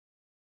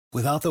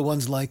Without the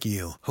ones like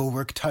you, who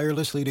work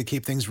tirelessly to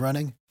keep things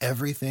running,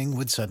 everything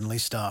would suddenly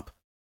stop.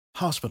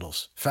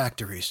 Hospitals,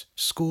 factories,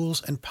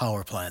 schools, and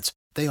power plants,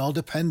 they all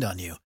depend on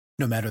you.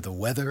 No matter the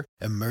weather,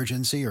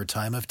 emergency, or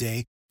time of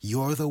day,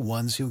 you're the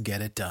ones who get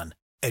it done.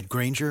 At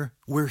Grainger,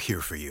 we're here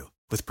for you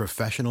with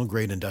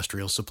professional-grade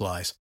industrial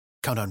supplies.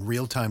 Count on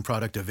real-time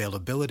product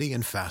availability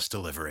and fast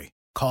delivery.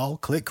 Call,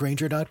 click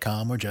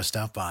Grainger.com, or just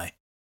stop by.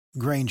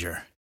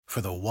 Grainger, for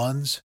the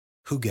ones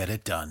who get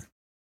it done.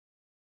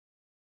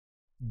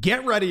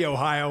 Get ready,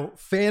 Ohio.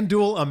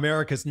 FanDuel,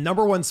 America's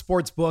 #1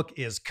 sports book,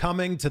 is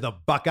coming to the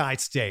Buckeye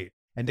State.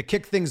 And to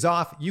kick things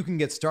off, you can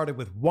get started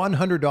with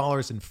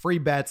 $100 in free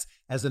bets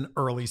as an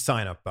early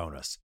sign-up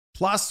bonus.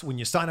 Plus, when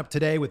you sign up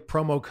today with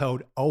promo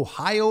code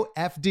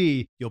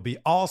OhioFD, you'll be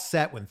all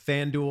set when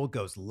FanDuel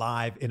goes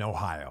live in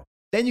Ohio.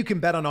 Then you can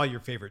bet on all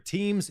your favorite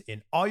teams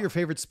in all your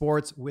favorite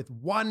sports with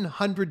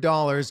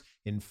 $100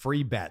 in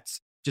free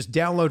bets. Just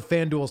download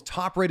FanDuel's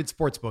top-rated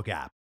sportsbook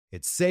app.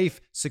 It's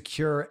safe,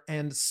 secure,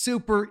 and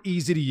super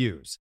easy to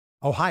use.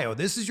 Ohio,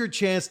 this is your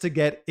chance to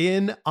get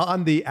in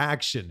on the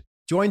action.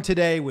 Join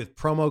today with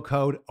promo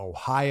code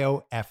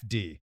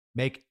OhioFD.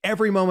 Make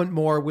every moment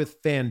more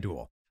with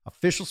FanDuel,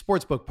 official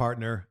sportsbook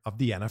partner of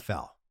the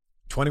NFL.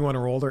 21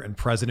 or older and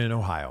present in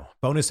Ohio.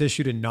 Bonus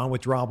issued in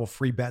non-withdrawable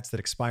free bets that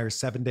expire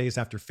 7 days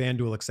after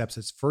FanDuel accepts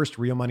its first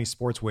real money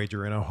sports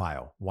wager in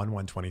Ohio,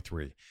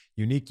 1/1/23.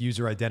 Unique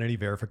user identity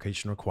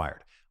verification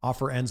required.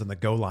 Offer ends on the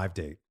go live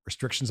date.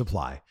 Restrictions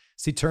apply.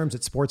 See terms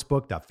at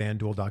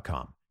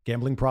sportsbook.fanduel.com.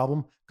 Gambling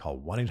problem? Call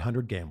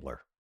 1-800-GAMBLER.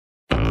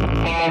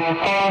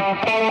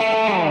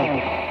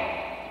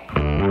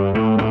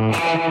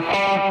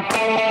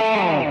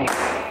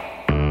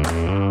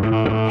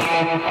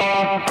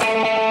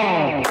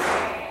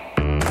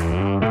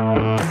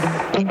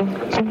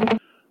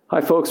 Hi,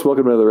 folks.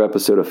 Welcome to another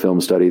episode of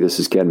Film Study. This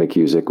is Ken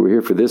McCusick. We're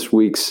here for this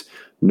week's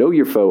Know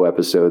Your Foe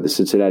episode. The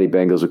Cincinnati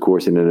Bengals, of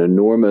course, in an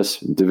enormous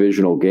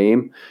divisional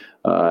game.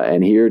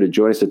 And here to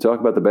join us to talk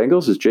about the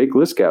Bengals is Jake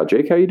Liskow.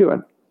 Jake, how you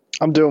doing?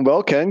 I'm doing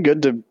well, Ken.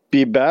 Good to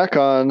be back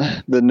on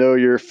the Know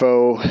Your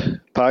Foe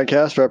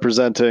podcast,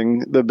 representing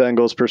the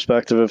Bengals'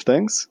 perspective of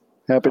things.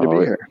 Happy to be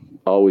here.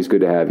 Always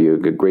good to have you.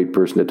 A great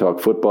person to talk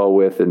football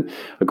with, and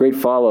a great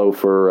follow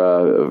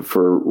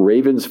for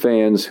Ravens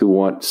fans who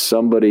want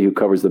somebody who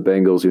covers the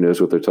Bengals, who knows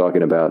what they're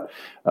talking about.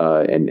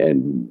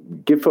 And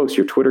give folks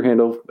your Twitter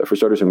handle, for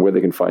starters, and where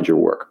they can find your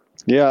work.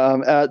 Yeah,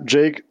 I'm at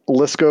Jake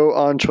Liskow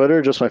on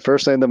Twitter. Just my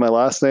first name, then my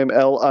last name,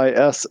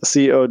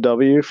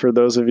 Liscow, for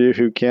those of you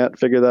who can't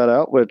figure that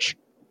out, which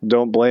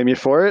don't blame you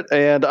for it.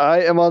 And I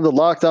am on the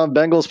Locked On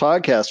Bengals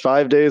podcast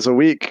 5 days a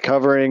week,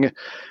 covering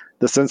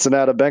the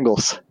Cincinnati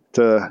Bengals,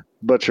 to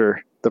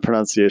butcher the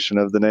pronunciation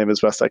of the name as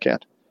best I can.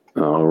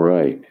 All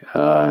right.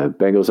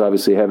 Bengals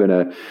obviously having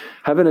a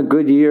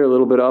good year, a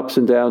little bit ups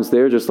and downs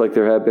there, just like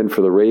there have been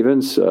for the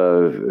Ravens.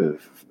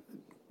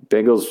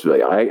 Bengals,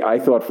 I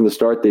thought from the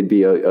start they'd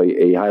be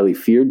a highly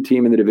feared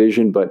team in the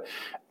division, but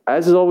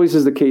as always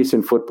is the case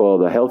in football,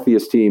 the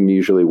healthiest team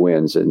usually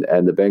wins, and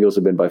the Bengals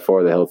have been by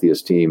far the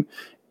healthiest team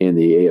in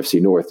the AFC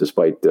North,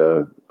 despite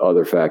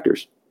other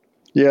factors.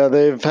 Yeah,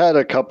 they've had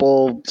a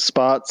couple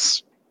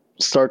spots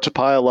start to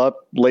pile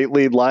up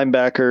lately.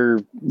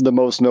 Linebacker, the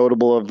most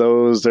notable of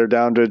those. They're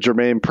down to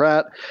Jermaine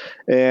Pratt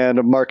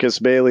and Marcus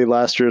Bailey,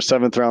 last year's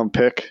 7th-round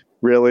pick,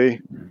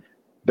 really.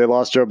 They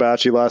lost Joe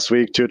Bacci last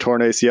week to a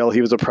torn ACL.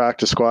 He was a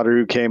practice squatter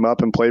who came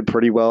up and played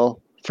pretty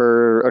well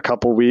for a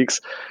couple weeks.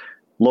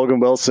 Logan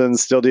Wilson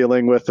still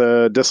dealing with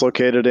a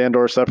dislocated and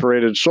or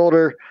separated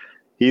shoulder.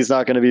 He's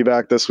not going to be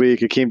back this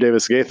week. Akeem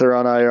Davis-Gaither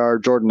on IR,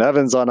 Jordan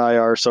Evans on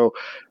IR. So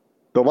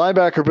the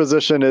linebacker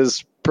position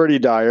is pretty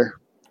dire,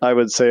 I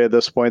would say, at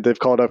this point. They've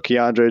called up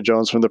Keandre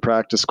Jones from the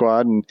practice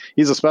squad, and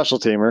he's a special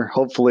teamer.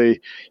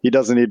 Hopefully he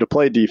doesn't need to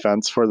play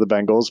defense for the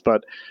Bengals,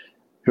 but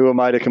who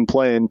am I to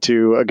complain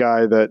to a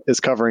guy that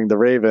is covering the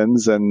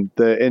Ravens and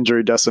the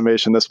injury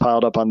decimation that's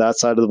piled up on that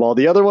side of the ball?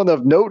 The other one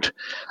of note,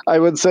 I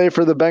would say,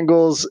 for the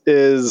Bengals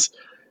is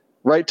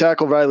right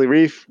tackle Riley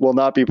Reiff will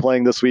not be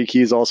playing this week.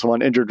 He's also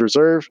on injured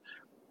reserve.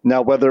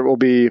 Now, whether it will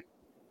be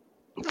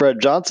Fred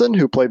Johnson,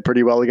 who played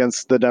pretty well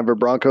against the Denver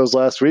Broncos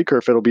last week, or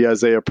if it'll be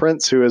Isaiah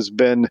Prince, who has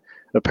been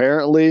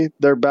apparently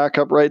their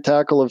backup right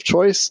tackle of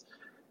choice,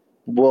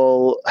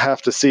 we'll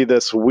have to see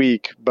this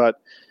week. But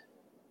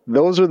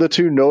those are the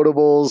two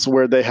notables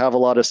where they have a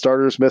lot of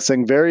starters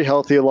missing. Very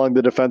healthy along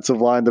the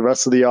defensive line. The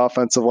rest of the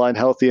offensive line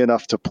healthy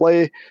enough to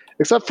play,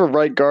 except for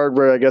right guard,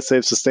 where I guess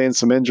they've sustained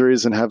some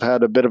injuries and have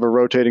had a bit of a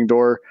rotating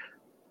door.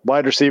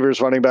 Wide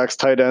receivers, running backs,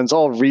 tight ends,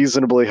 all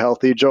reasonably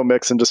healthy. Joe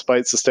Mixon,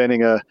 despite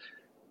sustaining a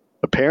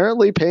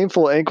apparently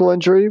painful ankle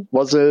injury,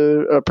 was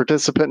a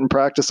participant in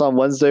practice on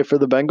Wednesday for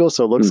the Bengals,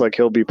 so it looks like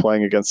he'll be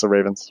playing against the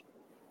Ravens.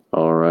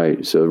 All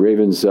right. So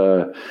Ravens,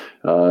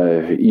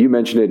 you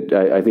mentioned it,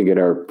 I think in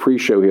our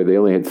pre-show here, they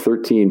only had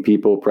 13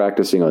 people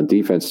practicing on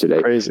defense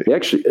today. Crazy. They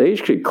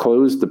actually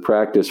closed the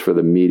practice for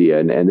the media,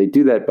 and they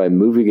do that by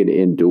moving it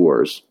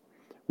indoors,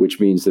 which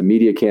means the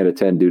media can't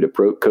attend due to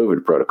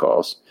COVID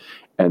protocols.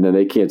 and then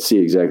they can't see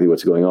exactly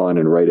what's going on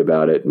and write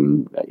about it.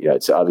 And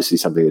it's obviously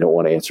something they don't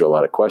want to answer a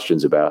lot of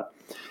questions about.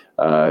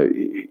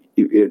 The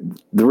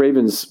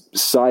Ravens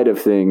side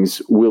of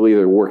things will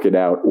either work it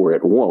out or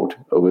it won't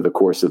over the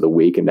course of the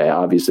week. And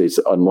obviously it's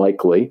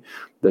unlikely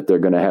that they're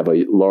going to have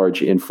a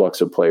large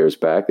influx of players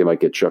back. They might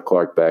get Chuck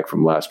Clark back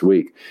from last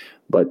week,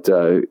 but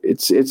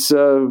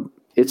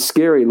it's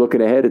scary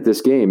looking ahead at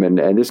this game.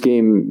 And this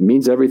game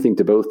means everything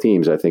to both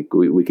teams. I think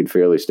we can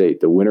fairly state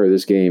the winner of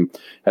this game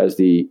has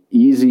the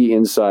easy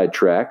inside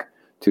track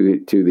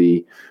to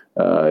the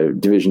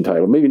division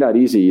title. Maybe not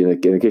easy in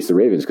the case of the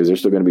Ravens because they're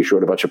still going to be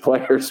short a bunch of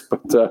players,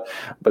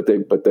 but they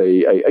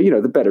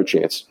the better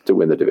chance to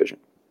win the division.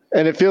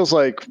 And it feels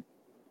like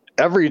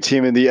every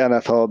team in the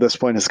NFL at this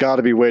point has got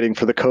to be waiting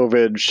for the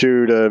COVID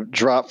shoe to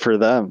drop for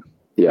them.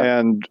 Yeah.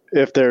 And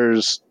if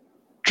there's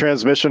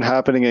transmission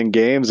happening in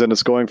games and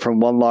it's going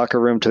from one locker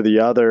room to the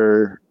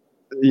other,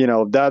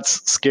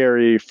 that's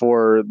scary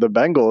for the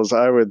Bengals,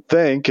 I would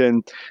think.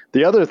 And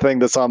the other thing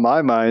that's on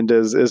my mind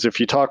is if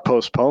you talk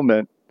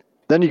postponement,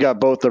 then you got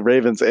both the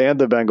Ravens and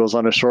the Bengals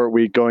on a short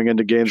week going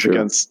into games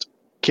against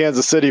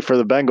Kansas City for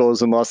the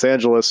Bengals and Los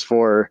Angeles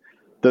for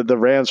the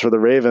Rams for the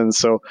Ravens.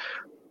 So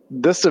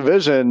this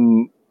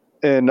division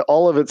in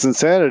all of its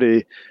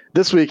insanity,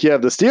 this week you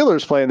have the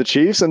Steelers playing the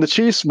Chiefs, and the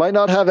Chiefs might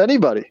not have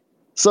anybody.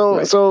 So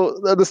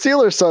the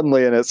Steelers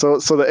suddenly in it. So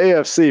the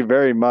AFC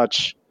very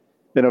much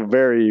in a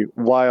very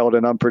wild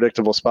and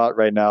unpredictable spot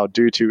right now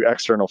due to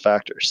external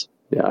factors.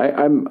 Yeah,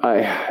 I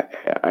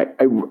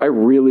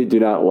really do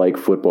not like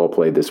football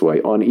played this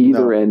way on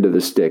either end of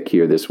the stick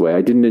here this way.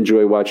 I didn't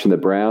enjoy watching the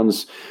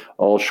Browns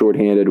all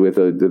shorthanded with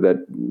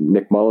that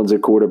Nick Mullins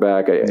at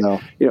quarterback.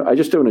 I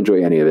just don't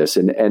enjoy any of this.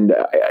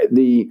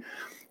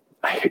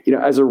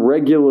 As a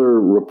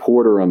regular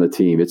reporter on the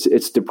team,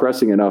 it's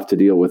depressing enough to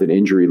deal with an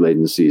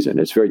injury-laden season.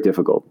 It's very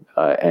difficult,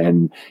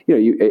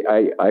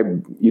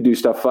 you do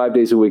stuff 5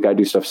 days a week. I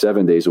do stuff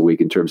 7 days a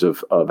week in terms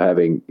of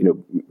having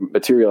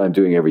material I'm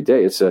doing every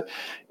day. It's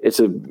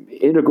an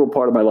integral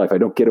part of my life. I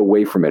don't get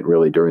away from it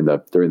really during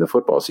the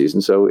football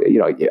season. So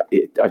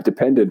I've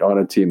depended on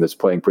a team that's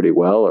playing pretty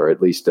well, or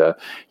at least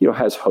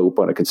has hope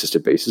on a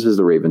consistent basis, as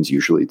the Ravens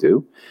usually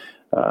do.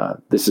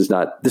 This is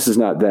not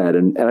that.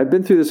 And I've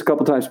been through this a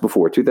couple times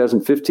before.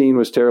 2015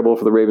 was terrible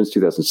for the Ravens.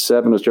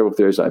 2007 was terrible for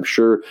theirs. I'm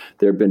sure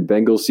there have been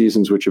Bengals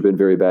seasons which have been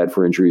very bad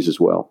for injuries as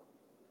well.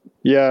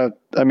 Yeah.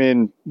 I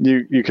mean,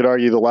 you could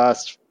argue the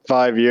last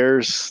 5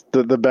 years,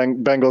 the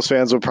Bengals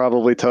fans would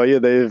probably tell you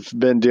they've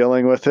been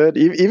dealing with it.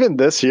 Even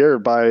this year,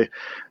 by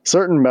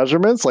certain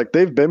measurements, like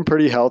they've been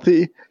pretty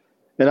healthy.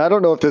 And I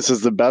don't know if this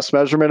is the best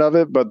measurement of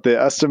it, but the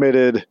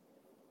estimated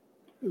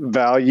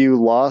value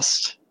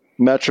lost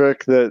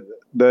metric that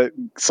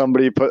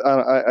somebody put,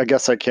 I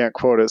guess I can't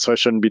quote it, so I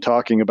shouldn't be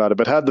talking about it,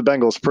 but had the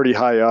Bengals pretty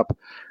high up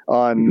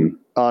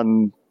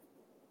on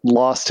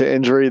loss to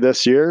injury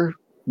this year.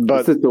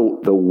 But is it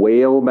the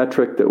whale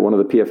metric that one of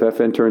the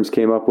PFF interns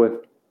came up with?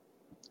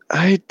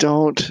 I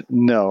don't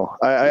know.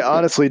 I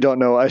honestly don't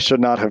know. I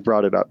should not have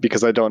brought it up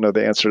because I don't know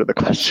the answer to the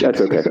question.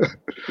 That's okay.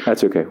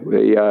 That's okay.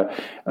 We had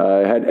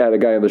a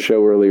guy on the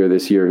show earlier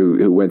this year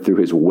who went through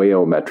his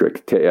whale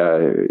metric.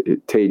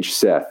 Tage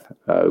Seth,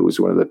 who was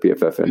one of the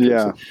PFF interns.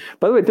 Yeah.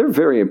 By the way, they're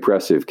very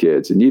impressive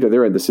kids. And,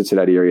 they're in the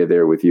Cincinnati area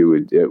there with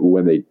you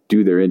when they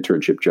do their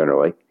internship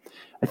generally.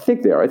 I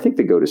think they are. I think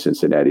they go to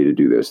Cincinnati to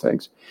do those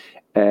things.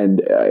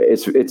 And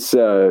it's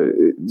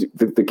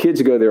the kids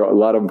who go there, a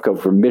lot of them come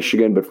from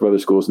Michigan, but from other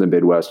schools in the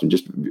Midwest, and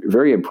just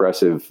very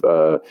impressive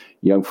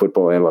young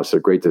football analysts. They're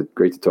great to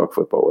talk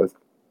football with.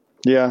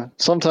 Yeah,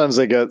 sometimes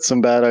they get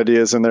some bad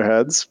ideas in their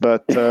heads,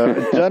 but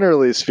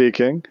generally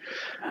speaking,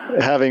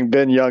 having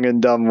been young and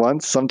dumb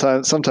once,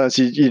 sometimes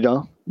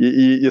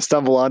you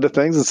stumble onto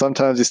things, and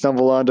sometimes you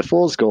stumble onto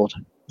fool's gold.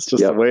 It's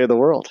just the way of the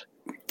world.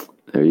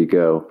 There you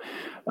go.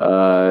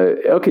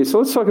 Okay, so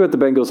let's talk about the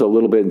Bengals a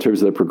little bit in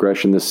terms of the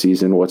progression this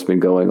season, what's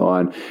been going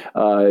on.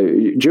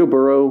 Joe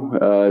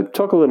Burrow,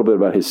 talk a little bit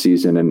about his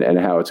season and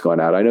how it's gone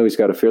out. I know he's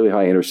got a fairly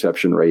high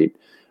interception rate,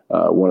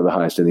 one of the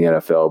highest in the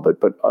NFL,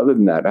 but other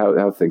than that, how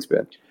have things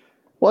been?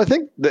 Well, I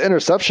think the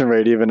interception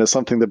rate even is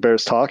something that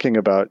bears talking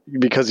about,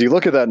 because you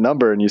look at that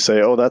number and you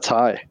say, oh, that's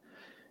high.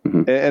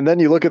 Mm-hmm. And then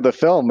you look at the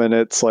film and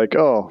it's like,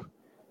 oh,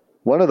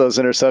 one of those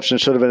interceptions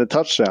should have been a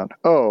touchdown.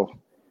 Oh,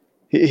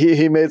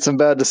 He made some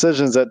bad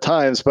decisions at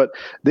times, but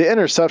the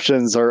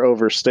interceptions are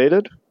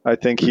overstated. I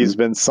think he's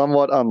been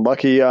somewhat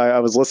unlucky. I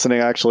was listening,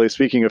 actually,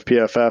 speaking of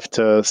PFF,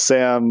 to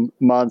Sam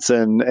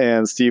Monson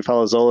and Steve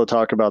Palazzolo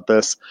talk about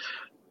this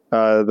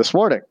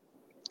morning,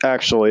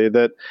 actually,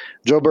 that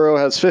Joe Burrow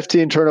has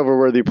 15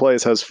 turnover-worthy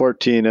plays, has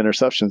 14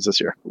 interceptions this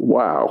year.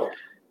 Wow.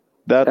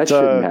 That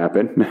shouldn't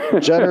happen.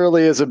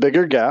 Generally is a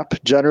bigger gap.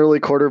 Generally,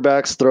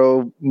 quarterbacks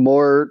throw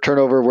more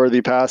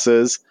turnover-worthy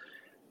passes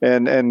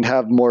and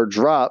have more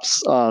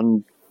drops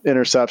on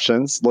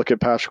interceptions. Look at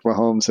Patrick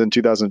Mahomes in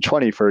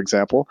 2020, for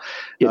example.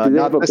 Yeah, do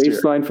they have a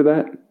baseline for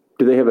that?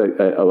 Do they have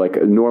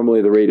a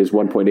normally the rate is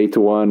 1.8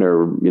 to 1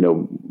 or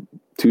 2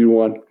 to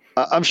 1?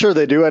 I'm sure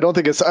they do. I don't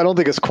think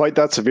it's quite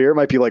that severe. It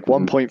might be like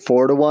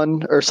 1.4 to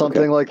 1 or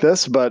something like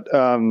this. But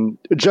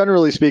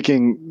generally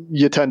speaking,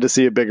 you tend to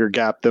see a bigger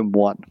gap than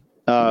 1.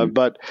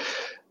 But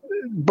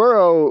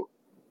Burrow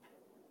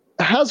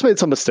has made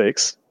some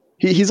mistakes.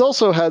 He's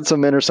also had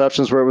some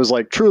interceptions where it was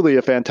like truly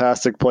a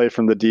fantastic play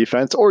from the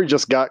defense, or he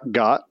just got.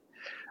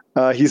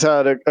 He's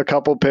had a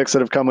couple picks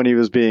that have come when he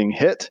was being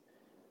hit,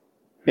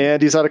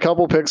 and he's had a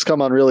couple picks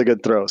come on really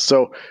good throws.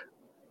 So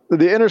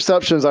the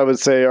interceptions, I would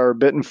say, are a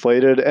bit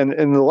inflated. And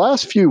in the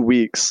last few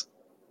weeks,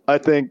 I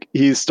think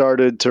he's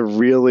started to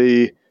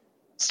really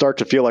start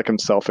to feel like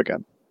himself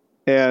again.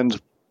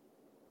 And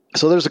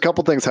so there's a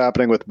couple things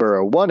happening with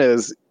Burrow. One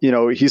is,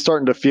 he's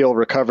starting to feel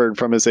recovered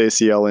from his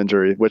ACL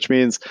injury, which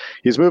means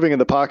he's moving in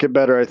the pocket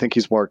better. I think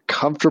he's more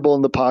comfortable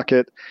in the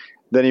pocket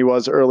than he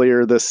was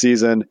earlier this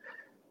season.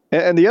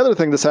 And the other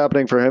thing that's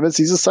happening for him is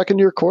he's a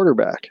second-year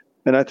quarterback.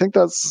 And I think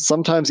that's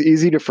sometimes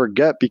easy to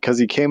forget because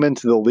he came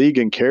into the league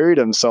and carried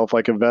himself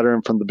like a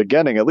veteran from the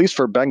beginning, at least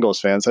for Bengals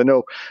fans. I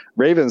know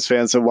Ravens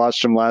fans that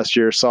watched him last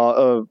year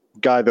saw a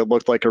guy that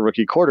looked like a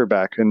rookie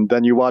quarterback. And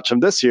then you watch him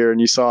this year and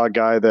you saw a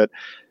guy that,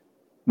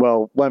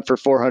 went for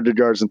 400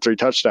 yards and 3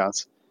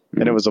 touchdowns,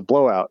 and it was a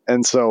blowout.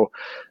 And so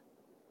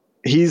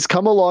he's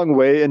come a long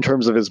way in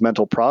terms of his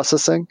mental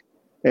processing.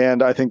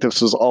 And I think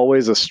this was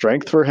always a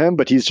strength for him,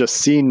 but he's just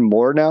seen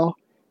more now.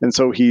 And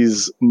so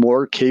he's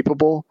more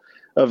capable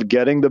of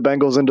getting the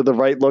Bengals into the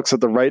right looks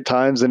at the right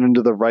times and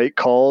into the right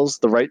calls,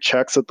 the right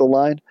checks at the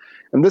line.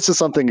 And this is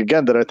something,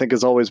 again, that I think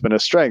has always been a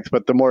strength.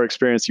 But the more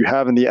experience you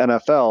have in the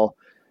NFL,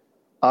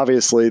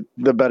 obviously,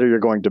 the better you're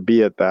going to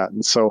be at that.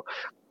 And so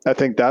I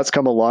think that's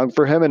come along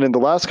for him. And in the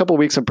last couple of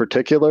weeks in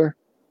particular,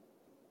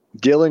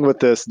 dealing with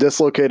this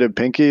dislocated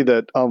pinky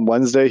that on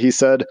Wednesday he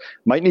said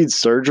might need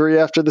surgery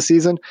after the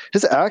season,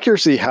 his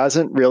accuracy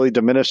hasn't really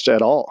diminished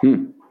at all.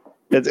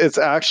 It's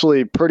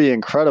actually pretty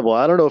incredible.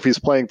 I don't know if he's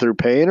playing through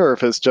pain or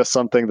if it's just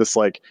something that's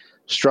like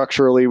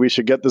structurally we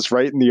should get this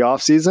right in the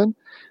offseason,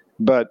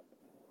 but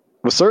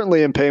was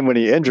certainly in pain when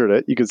he injured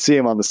it. You could see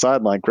him on the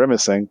sideline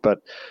grimacing, but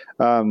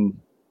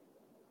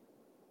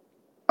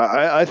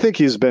I think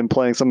he's been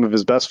playing some of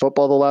his best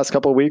football the last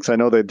couple of weeks. I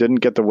know they didn't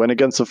get the win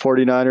against the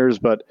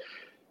 49ers, but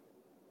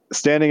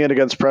standing in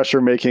against pressure,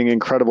 making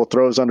incredible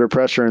throws under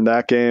pressure in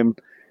that game,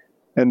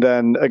 and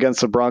then against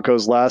the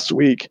Broncos last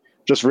week,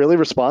 just really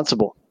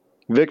responsible.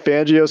 Vic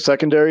Fangio's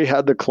secondary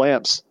had the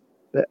clamps.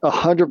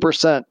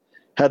 100%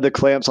 had the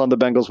clamps on the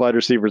Bengals wide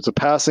receivers. The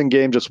passing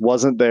game just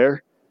wasn't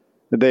there.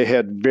 They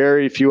had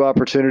very few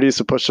opportunities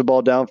to push the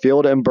ball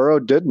downfield, and Burrow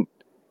didn't.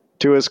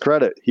 To his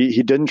credit,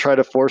 he didn't try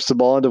to force the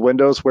ball into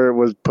windows where it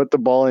would put the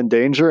ball in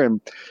danger. And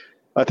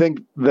I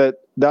think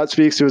that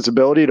speaks to his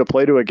ability to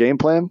play to a game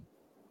plan.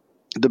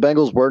 The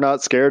Bengals were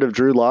not scared of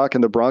Drew Lock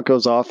and the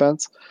Broncos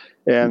offense.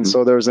 And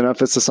so there was an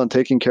emphasis on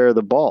taking care of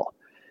the ball.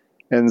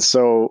 And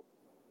so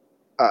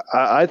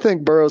I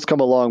think Burrow's come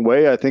a long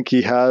way. I think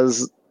he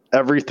has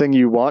everything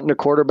you want in a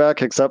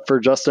quarterback except for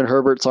Justin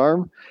Herbert's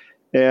arm.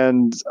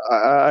 And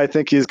I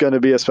think he's going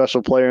to be a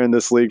special player in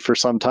this league for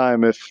some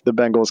time if the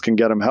Bengals can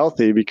get him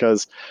healthy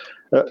because,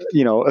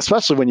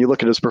 especially when you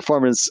look at his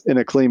performance in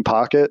a clean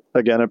pocket,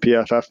 again, a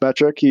PFF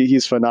metric,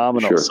 he's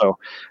phenomenal. Sure. So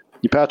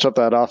you patch up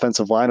that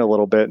offensive line a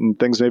little bit and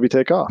things maybe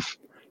take off.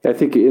 I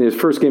think in his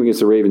first game against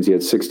the Ravens, he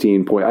had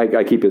 16 point.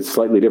 I keep it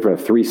slightly different,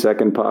 a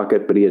 3-second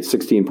pocket, but he had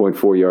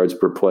 16.4 yards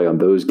per play on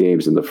those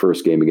games in the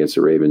first game against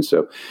the Ravens.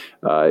 So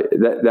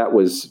that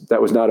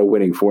was not a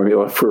winning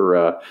formula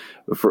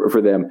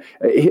for them.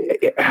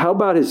 How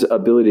about his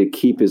ability to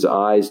keep his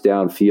eyes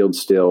downfield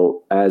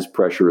still as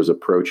pressure is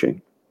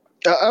approaching?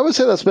 I would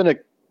say that's been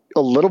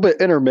a little bit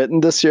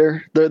intermittent this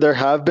year. There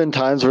have been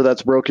times where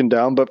that's broken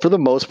down, but for the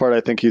most part, I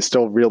think he's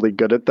still really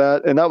good at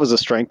that. And that was a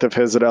strength of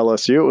his at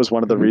LSU. It was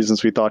one of the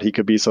reasons we thought he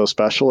could be so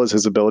special is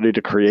his ability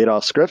to create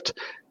off script.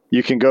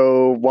 You can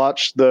go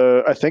watch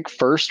the, I think,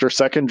 first or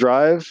second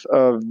drive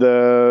of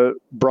the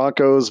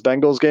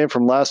Broncos-Bengals game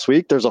from last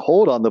week. There's a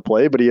hold on the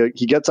play, but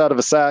he gets out of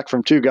a sack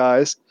from 2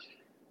 guys,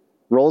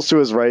 rolls to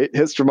his right,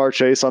 hits Jamar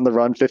Chase on the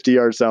run 50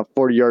 yards down,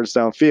 40 yards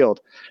downfield.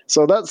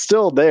 So that's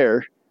still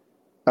there.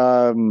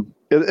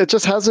 It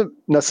just hasn't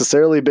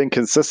necessarily been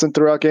consistent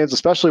throughout games,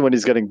 especially when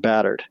he's getting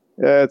battered.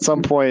 At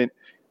some point,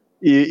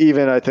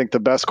 even I think the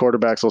best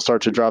quarterbacks will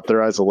start to drop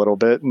their eyes a little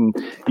bit. And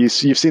you've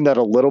seen that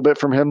a little bit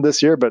from him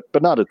this year, but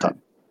not a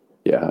ton.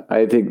 Yeah,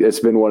 I think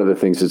it's been one of the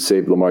things that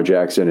saved Lamar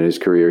Jackson in his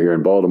career here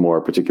in Baltimore,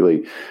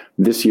 particularly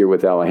this year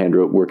with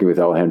working with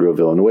Alejandro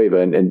Villanueva.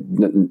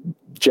 And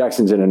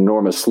Jackson's in an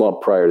enormous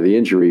slump prior to the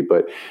injury,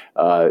 but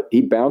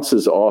he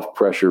bounces off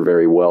pressure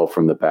very well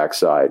from the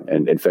backside.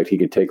 And in fact, he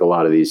can take a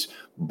lot of these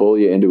bull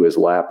you into his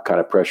lap kind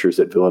of pressures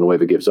that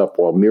Villanueva gives up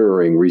while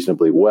mirroring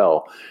reasonably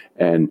well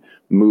and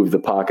move the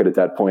pocket at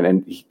that point.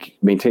 And he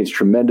maintains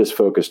tremendous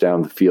focus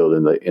down the field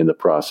in the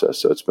process.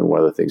 So it's been one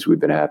of the things we've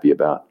been happy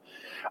about.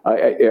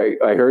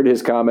 I heard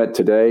his comment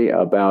today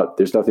about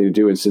there's nothing to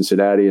do in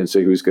Cincinnati, and so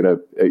he was going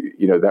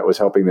to, that was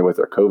helping them with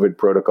their COVID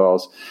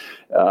protocols.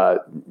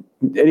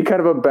 Any kind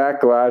of a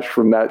backlash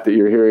from that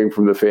you're hearing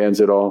from the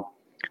fans at all?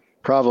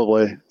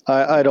 Probably.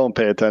 I don't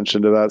pay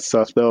attention to that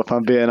stuff though. If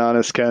I'm being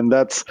honest, Ken,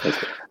 that's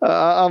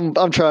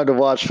I'm trying to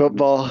watch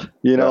football.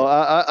 You know,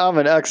 I'm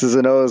an X's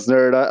and O's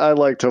nerd. I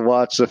like to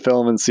watch the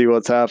film and see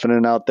what's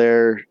happening out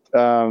there.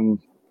 I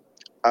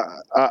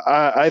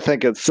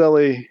think it's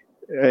silly,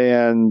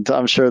 and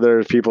I'm sure there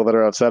are people that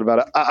are upset about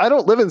it. I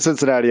don't live in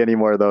Cincinnati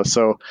anymore though,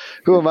 so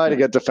who am I to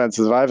get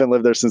defensive? I haven't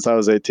lived there since I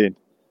was 18.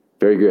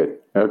 Very good.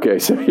 Okay,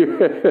 so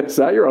it's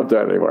not your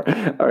hometown anymore.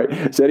 All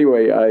right. So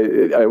anyway,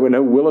 I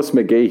know Willis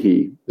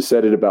McGahee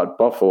said it about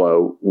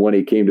Buffalo when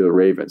he came to the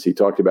Ravens. He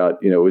talked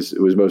about, it was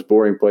the most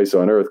boring place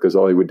on earth because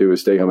all he would do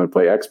is stay home and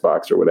play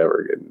Xbox or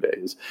whatever.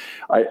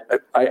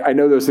 I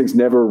know those things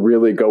never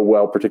really go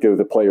well, particularly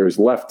with the players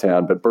left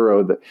town, but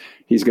Burrow,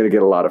 he's going to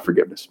get a lot of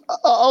forgiveness.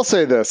 I'll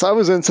say this. I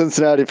was in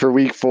Cincinnati for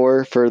week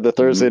 4 for the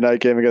Thursday night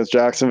game against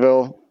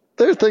Jacksonville.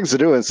 There are things to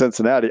do in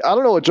Cincinnati. I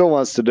don't know what Joe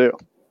wants to do.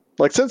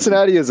 Like,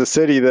 Cincinnati is a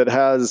city that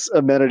has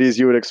amenities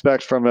you would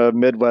expect from a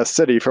Midwest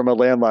city, from a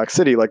landlocked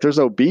city. Like, there's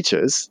no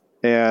beaches,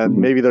 and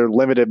maybe there are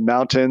limited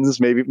mountains.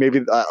 Maybe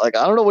I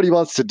don't know what he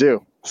wants to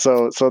do.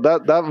 So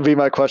that would be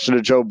my question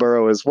to Joe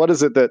Burrow is, what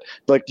is it that,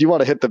 like, do you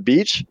want to hit the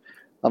beach?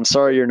 I'm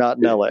sorry you're not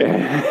in LA.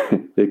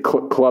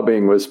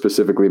 Clubbing was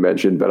specifically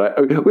mentioned, but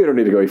we don't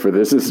need to go for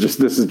this.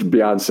 This is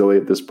beyond silly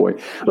at this point.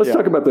 Let's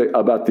talk about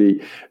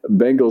the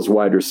Bengals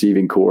wide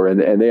receiving core,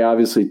 and they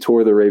obviously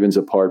tore the Ravens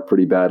apart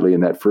pretty badly in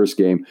that first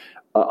game.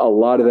 A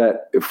lot of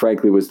that,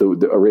 frankly, was the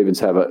Ravens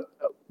have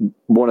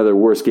one of their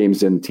worst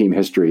games in team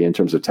history in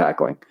terms of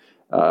tackling.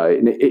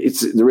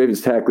 The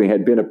Ravens tackling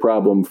had been a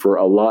problem for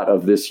a lot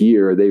of this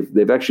year.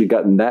 They've actually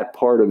gotten that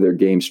part of their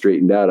game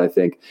straightened out, I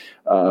think.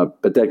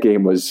 But that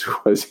game was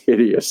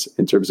hideous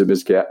in terms of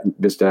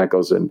missed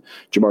tackles, and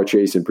Jamar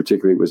Chase in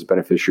particular was a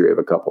beneficiary of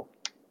a couple.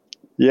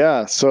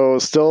 Yeah, so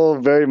still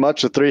very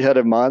much a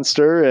three-headed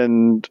monster,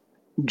 and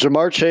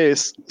Jamar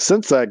Chase,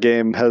 since that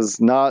game,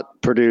 has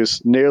not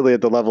produced nearly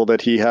at the level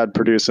that he had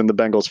produced in the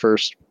Bengals'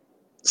 first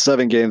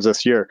 7 games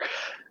this year.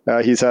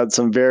 He's had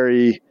some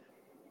very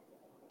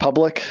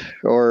public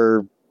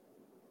or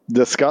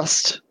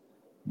discussed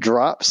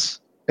drops,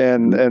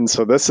 and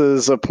so this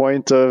is a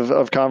point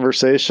of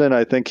conversation.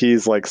 I think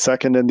he's like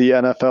second in the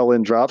NFL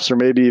in drops, or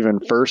maybe even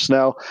first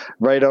now,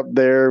 right up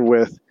there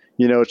with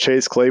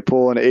Chase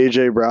Claypool and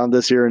AJ Brown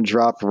this year in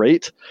drop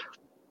rate.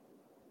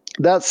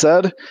 That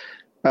said,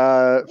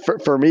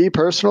 for me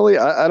personally,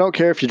 I don't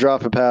care if you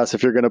drop a pass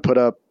if you're going to put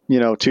up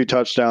 2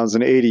 touchdowns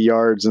and 80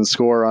 yards and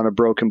score on a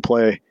broken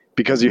play,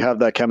 because you have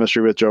that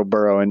chemistry with Joe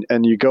Burrow.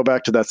 And you go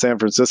back to that San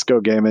Francisco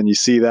game and you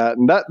see that,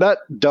 and that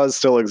does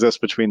still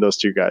exist between those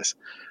two guys.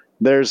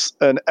 There's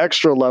an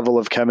extra level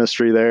of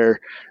chemistry there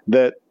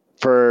that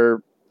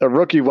for a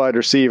rookie wide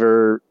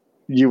receiver,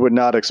 you would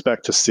not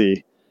expect to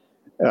see,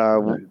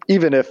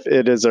 even if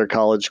it is their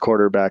college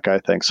quarterback, I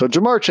think. So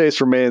Jamar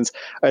Chase remains,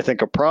 I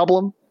think, a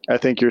problem. I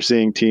think you're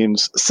seeing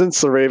teams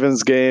since the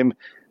Ravens game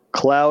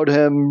cloud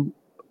him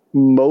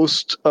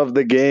most of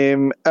the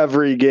game,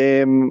 every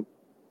game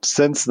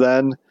since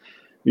then.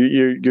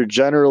 You're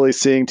generally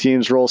seeing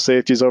teams roll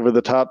safeties over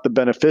the top. The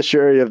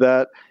beneficiary of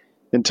that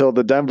until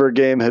the Denver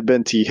game had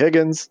been T.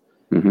 Higgins,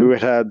 who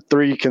had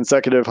 3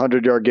 consecutive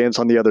 100-yard games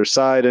on the other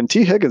side. And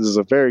T. Higgins is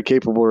a very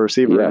capable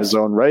receiver in his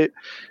own right.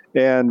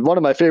 And one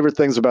of my favorite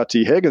things about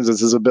T. Higgins is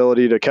his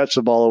ability to catch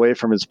the ball away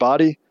from his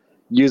body,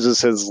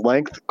 uses his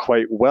length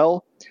quite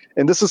well.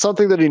 And this is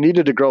something that he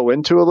needed to grow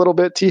into a little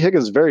bit. T.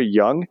 Higgins very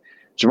young.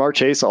 Jamar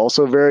Chase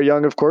also very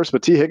young, of course,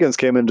 but T. Higgins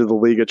came into the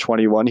league at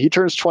 21. He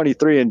turns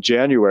 23 in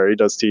January,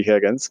 does T.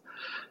 Higgins.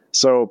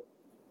 So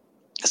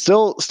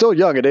still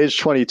young at age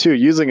 22,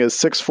 using his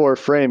 6'4"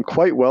 frame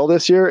quite well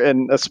this year,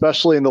 and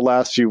especially in the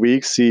last few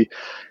weeks. He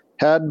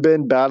had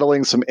been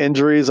battling some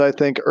injuries, I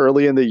think,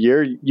 early in the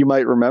year. You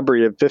might remember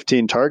he had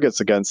 15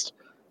 targets against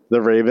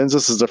the Ravens.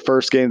 This is the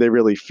first game they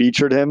really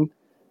featured him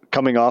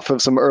coming off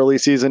of some early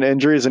season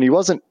injuries, and he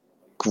wasn't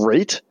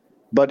great,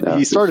 but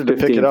he started to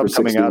pick it up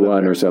coming out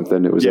of it. Or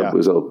something. It was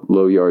a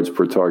low yards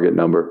per target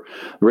number.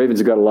 The Ravens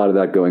have got a lot of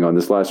that going on.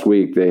 This last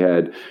week,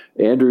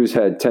 Andrews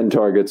had 13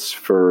 targets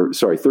for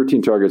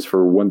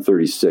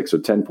 136, so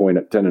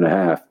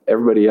 10.5.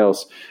 Everybody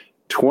else,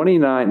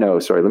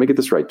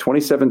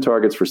 27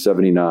 targets for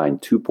 79,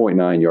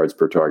 2.9 yards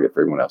per target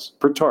for everyone else.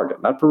 Per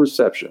target, not per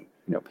reception.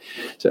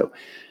 So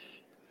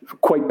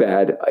quite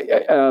bad.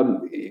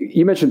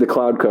 You mentioned the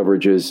cloud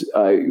coverages.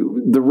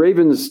 The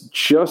Ravens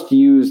just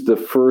used the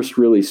first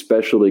really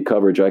specialty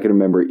coverage I can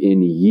remember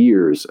in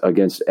years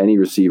against any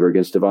receiver,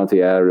 against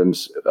Davante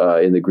Adams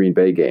in the Green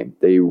Bay game.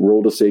 They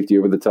rolled a safety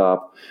over the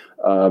top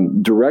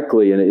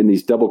directly in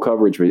these double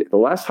coverage. The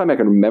last time I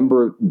can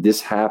remember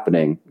this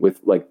happening with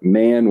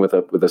man with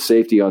a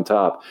safety on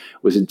top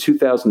was in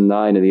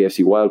 2009 in the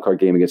AFC wildcard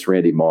game against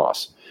Randy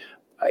Moss.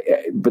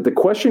 But the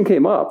question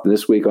came up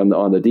this week on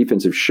the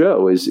defensive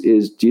show is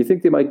do you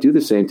think they might do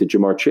the same to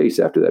Jamar Chase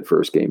after that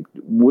first game?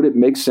 Would it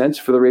make sense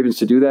for the Ravens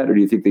to do that, or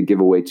do you think they give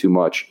away too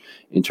much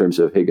in terms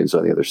of Higgins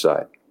on the other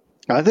side?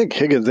 I think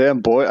Higgins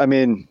and Boyd, I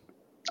mean,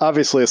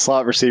 obviously a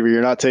slot receiver,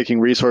 you're not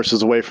taking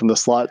resources away from the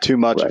slot too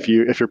much if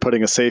you're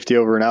putting a safety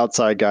over an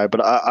outside guy,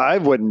 but I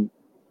wouldn't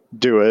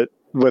do it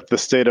with the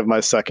state of my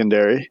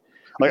secondary.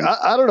 Like,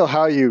 I don't know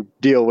how you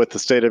deal with the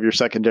state of your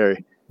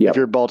secondary. If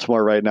you're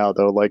Baltimore right now,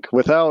 though, like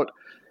without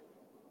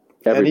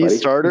everybody. Any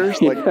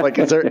starters, like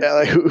is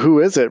there who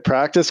is it?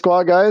 Practice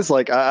squad guys?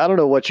 Like, I don't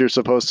know what you're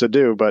supposed to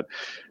do, but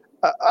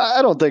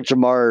I don't think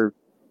Ja'Marr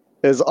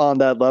is on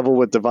that level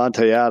with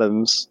Davante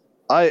Adams.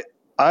 I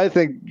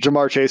think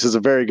Ja'Marr Chase is a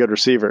very good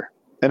receiver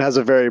and has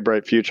a very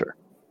bright future.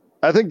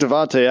 I think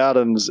Davante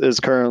Adams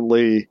is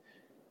currently,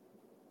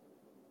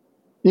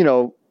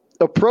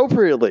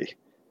 appropriately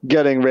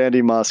getting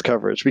Randy Moss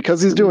coverage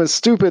because he's doing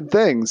stupid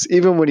things.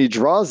 Even when he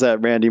draws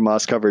that Randy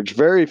Moss coverage,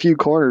 very few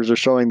corners are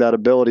showing that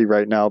ability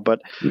right now.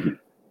 But,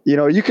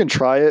 you can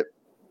try it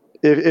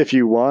if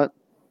you want.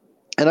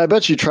 And I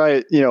bet you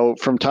try it,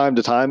 from time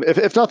to time.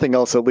 If nothing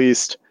else, at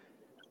least,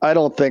 I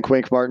don't think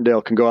Wink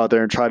Martindale can go out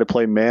there and try to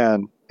play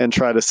man and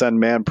try to send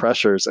man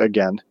pressures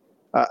again.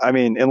 I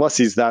mean, unless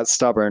he's that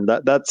stubborn,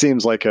 that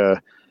seems like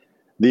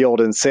the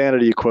old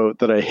insanity quote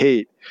that I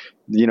hate,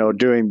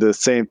 doing the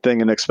same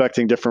thing and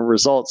expecting different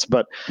results.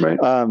 But right.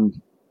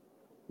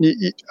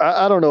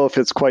 I don't know if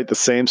it's quite the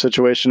same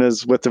situation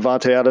as with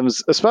Davante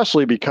Adams,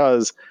 especially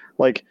because,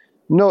 like,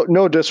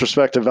 no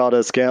disrespect to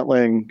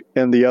Valdez-Scantling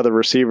and the other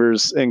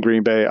receivers in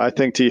Green Bay. I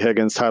think T.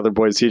 Higgins, Tyler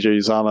Boyd, CJ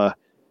Uzomah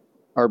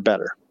are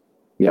better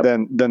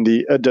than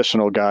the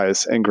additional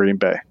guys in Green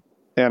Bay.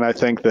 And I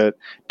think that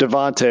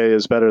Davante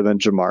is better than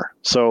Ja'Marr.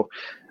 So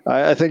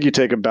I think you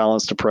take a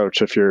balanced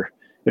approach if you're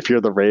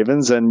the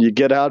Ravens, and you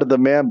get out of the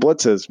man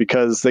blitzes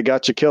because they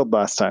got you killed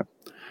last time.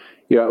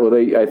 Yeah, well,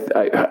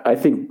 I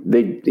think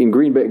they in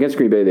Green Bay against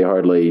Green Bay I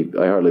hardly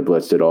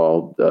blitzed at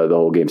all the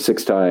whole game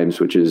 6 times,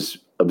 which is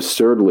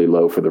absurdly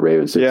low for the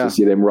Ravens. To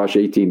see them rush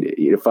 5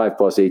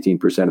 plus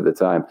 18% of the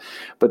time.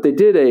 But they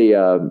did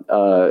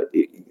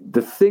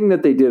the thing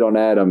that they did on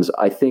Adams,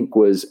 I think,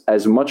 was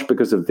as much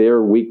because of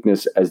their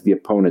weakness as the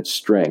opponent's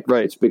strength.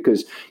 Right. It's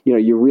because,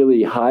 you're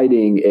really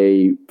hiding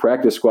a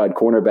practice squad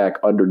cornerback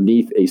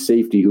underneath a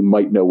safety who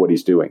might know what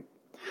he's doing.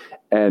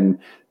 And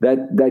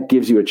that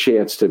gives you a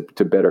chance to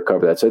better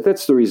cover that. So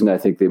that's the reason I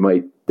think we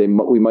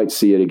might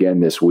see it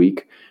again this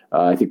week.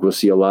 I think we'll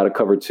see a lot of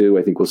cover 2.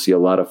 I think we'll see a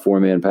lot of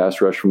 4-man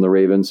pass rush from the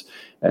Ravens.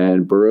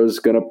 And Burrow's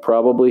going to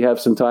probably have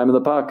some time in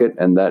the pocket,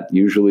 and that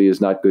usually is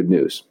not good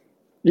news.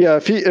 Yeah,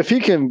 if he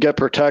can get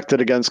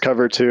protected against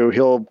cover 2,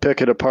 he'll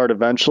pick it apart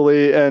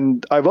eventually.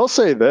 And I will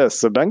say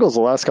this, the Bengals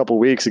the last couple of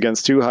weeks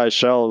against 2 high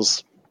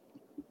shells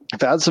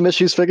have had some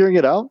issues figuring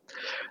it out.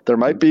 There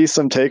might be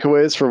some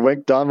takeaways for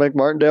Don Wink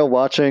Martindale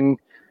watching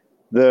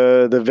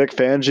the Vic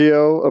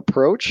Fangio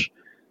approach.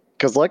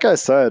 Because like I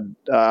said,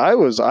 I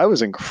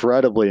was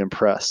incredibly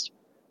impressed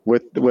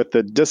with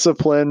the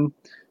discipline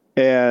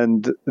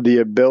and the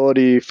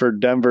ability for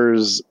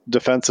Denver's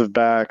defensive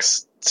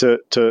backs to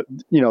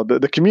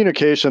the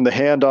communication, the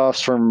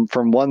handoffs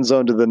from one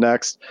zone to the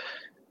next,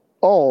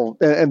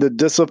 and the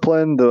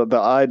discipline, the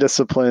eye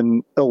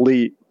discipline,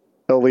 elite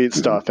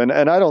stuff. And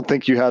I don't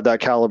think you have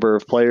that caliber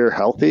of player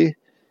healthy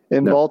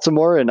in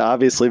Baltimore. And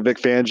obviously Vic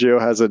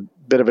Fangio has a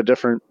bit of a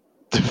different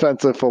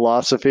defensive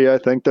philosophy, I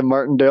think, than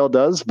Martindale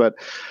does. But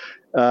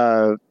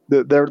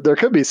there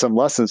could be some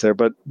lessons there.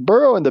 But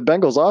Burrow and the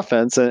Bengals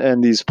offense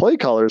and these play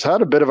callers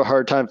had a bit of a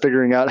hard time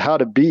figuring out how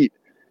to beat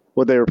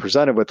what they were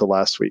presented with the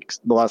last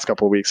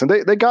couple of weeks. And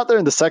they got there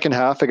in the second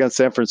half against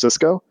San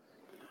Francisco.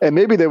 And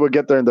maybe they would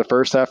get there in the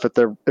first half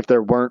if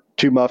there weren't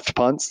 2 muffed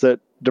punts that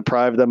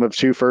deprived them of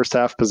 2 first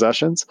half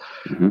possessions.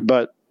 Mm-hmm.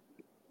 But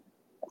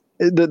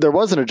there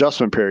was an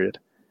adjustment period.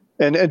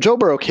 And Joe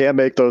Burrow can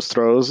make those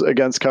throws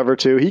against cover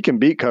 2. He can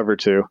beat cover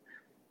 2.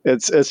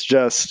 It's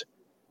just,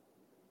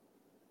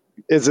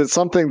 is it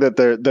something that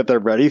they're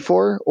ready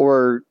for,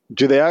 or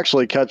do they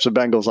actually catch the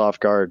Bengals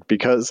off guard?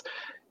 Because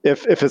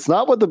if it's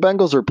not what the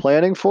Bengals are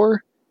planning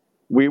for,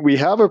 we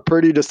have a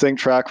pretty distinct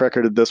track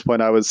record at this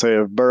point, I would say,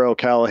 of Burrow,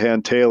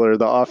 Callahan, Taylor,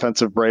 the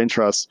offensive brain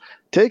trust,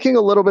 taking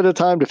a little bit of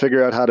time to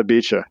figure out how to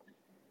beat you.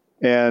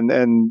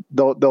 And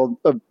they'll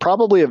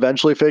probably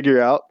eventually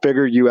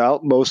figure you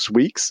out most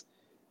weeks.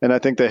 And I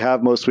think they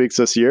have most weeks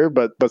this year,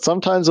 but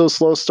sometimes those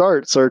slow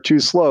starts are too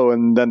slow,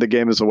 and then the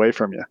game is away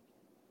from you.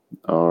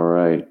 All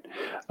right.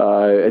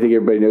 I think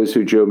everybody knows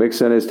who Joe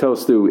Mixon is. Tell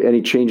us through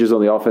any changes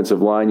on the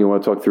offensive line you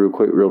want to talk through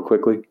real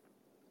quickly.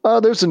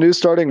 There's a new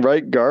starting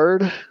right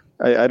guard.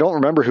 I don't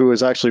remember who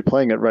was actually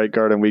playing at right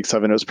guard in week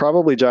 7. It was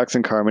probably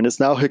Jackson Carman. It's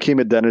now Hakeem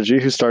Adeniji,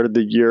 who started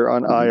the year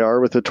on IR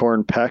with a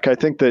torn pec. I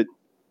think that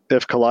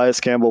if Calais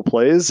Campbell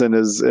plays and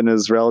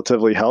is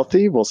relatively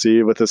healthy, we'll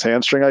see with his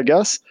hamstring, I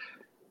guess.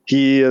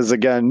 He is,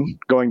 again,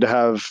 going to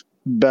have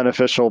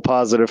beneficial,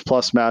 positive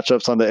plus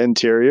matchups on the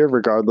interior,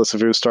 regardless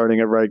of who's starting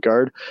at right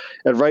guard.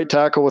 At right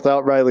tackle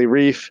without Riley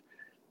Reiff,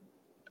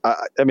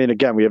 I mean,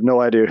 again, we have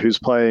no idea who's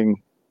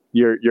playing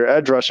your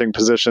edge rushing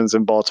positions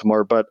in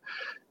Baltimore, but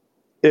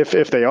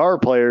if they are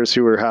players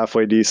who are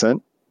halfway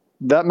decent,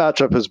 that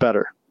matchup is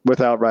better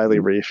without Riley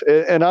Reiff.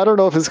 And I don't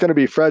know if it's going to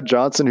be Fred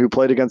Johnson, who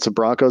played against the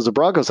Broncos. The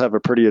Broncos have a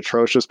pretty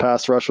atrocious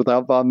pass rush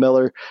without Von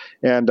Miller,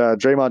 and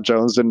Draymond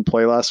Jones didn't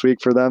play last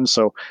week for them,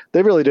 so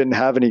they really didn't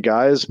have any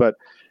guys. But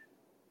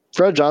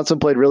Fred Johnson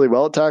played really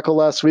well at tackle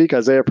last week.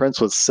 Isaiah Prince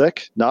was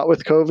sick, not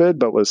with COVID,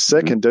 but was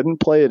sick and didn't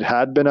play. It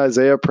had been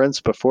Isaiah Prince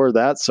before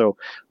that, so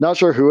not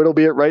sure who it'll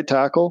be at right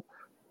tackle.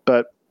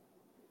 But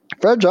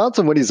Fred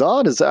Johnson, when he's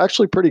on, is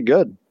actually pretty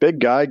good. Big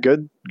guy,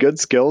 good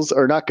skills,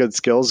 or not good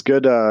skills,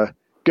 good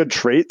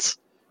traits.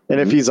 And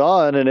if he's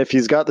on and if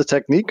he's got the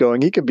technique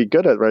going, he could be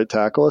good at right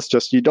tackle. It's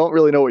just you don't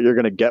really know what you're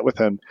going to get with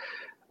him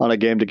on a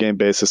game-to-game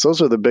basis.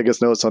 Those are the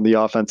biggest notes on the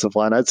offensive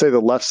line. I'd say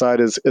the left side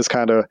is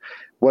kind of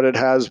what it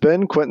has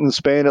been. Quinton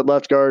Spain at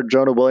left guard,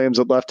 Jonah Williams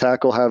at left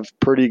tackle have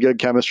pretty good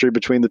chemistry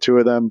between the two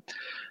of them.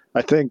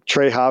 I think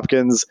Trey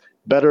Hopkins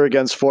better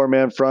against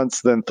 4-man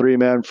fronts than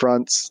 3-man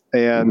fronts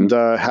and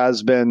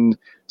has been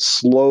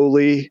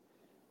slowly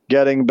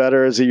getting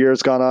better as the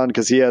year's gone on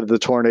because he had the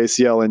torn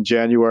ACL in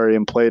January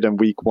and played in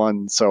week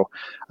 1. So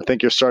I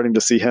think you're starting to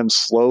see him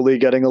slowly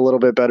getting a little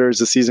bit better as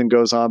the season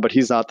goes on, but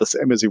he's not the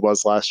same as he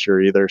was last year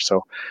either.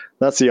 So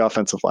that's the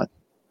offensive line.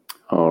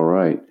 All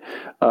right.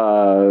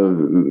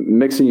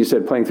 Mixon, you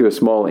said playing through a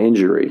small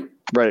injury.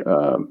 Right.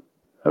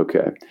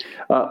 Okay.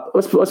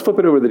 Let's flip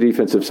it over to the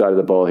defensive side of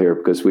the ball here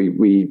because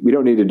we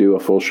don't need to do a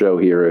full show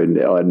here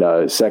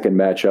on second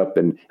matchup,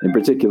 and in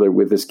particular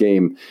with this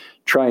game,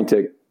 trying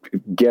to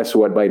guess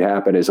what might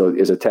happen is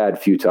a tad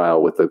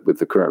futile with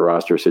the current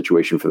roster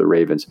situation for the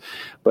Ravens.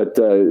 But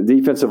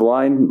defensive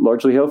line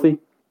largely healthy?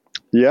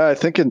 Yeah, I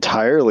think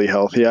entirely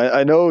healthy.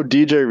 I know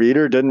DJ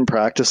Reader didn't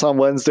practice on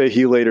Wednesday.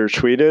 He later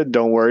tweeted,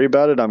 "Don't worry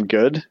about it, I'm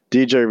good."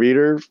 DJ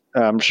Reader,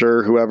 I'm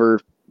sure whoever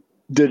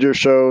did your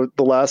show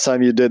the last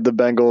time you did the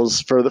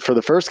Bengals for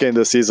the first game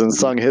this season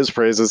sung his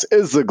praises,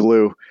 is the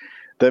glue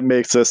that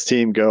makes this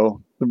team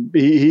go.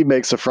 He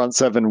makes a front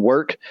seven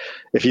work.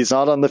 If he's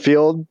not on the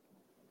field,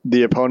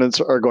 the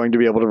opponents are going to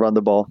be able to run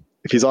the ball.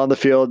 If he's on the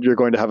field, you're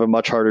going to have a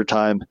much harder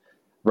time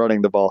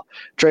running the ball.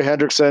 Trey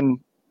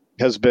Hendrickson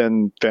has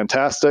been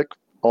fantastic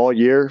all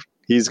year.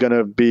 He's going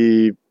to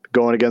be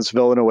going against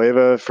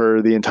Villanueva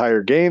for the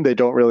entire game. They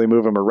don't really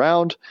move him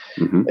around.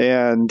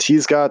 And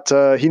he's got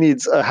he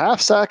needs a half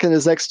sack in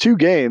his next 2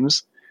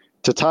 games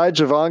to tie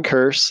Javon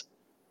Kearse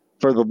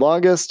for the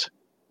longest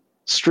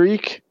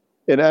streak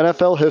in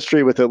NFL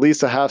history with at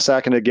least a half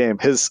sack in a game.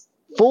 His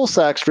full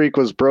sack streak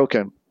was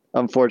broken,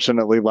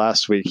 unfortunately,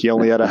 last week. He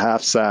only had a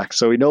half sack,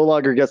 so he no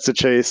longer gets to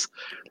chase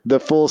the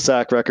full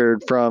sack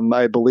record from,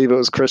 I believe it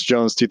was Chris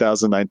Jones,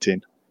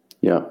 2019.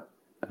 Yeah.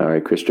 All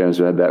right. Chris Jones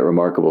had that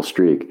remarkable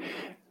streak.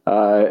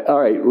 All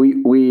right. We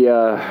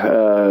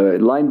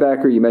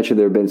linebacker, you mentioned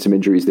there have been some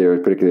injuries there,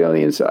 particularly on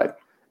the inside.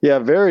 Yeah,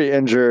 very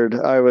injured,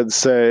 I would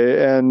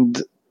say. And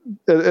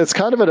it's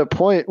kind of at a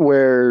point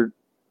where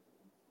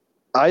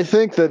I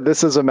think that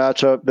this is a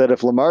matchup that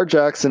if Lamar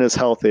Jackson is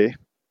healthy,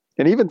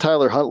 and even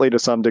Tyler Huntley to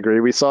some degree,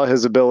 we saw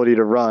his ability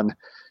to run,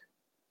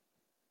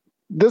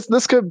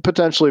 this could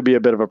potentially be a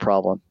bit of a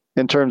problem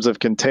in terms of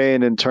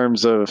contain, in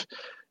terms of,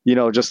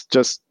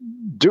 just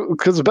do,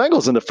 because the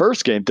Bengals in the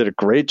first game did a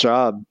great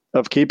job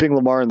of keeping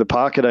Lamar in the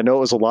pocket. I know it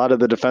was a lot of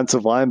the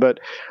defensive line, but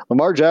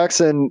Lamar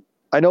Jackson,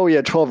 I know he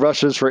had 12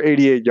 rushes for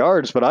 88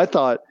 yards, but I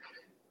thought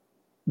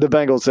the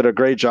Bengals did a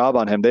great job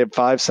on him. They had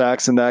 5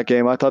 sacks in that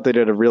game. I thought they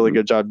did a really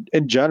good job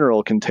in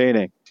general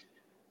containing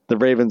the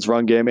Ravens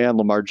run game and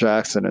Lamar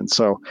Jackson. And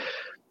so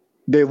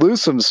they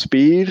lose some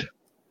speed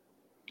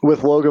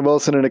with Logan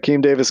Wilson and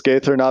Akeem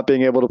Davis-Gaither not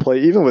being able to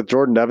play, even with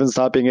Jordan Evans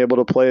not being able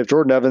to play. If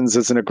Jordan Evans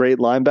isn't a great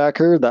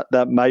linebacker,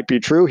 that might be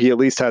true. He at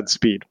least had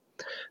speed.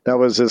 That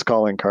was his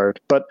calling card.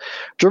 But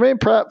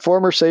Jermaine Pratt,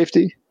 former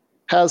safety,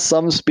 has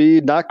some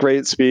speed, not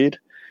great speed,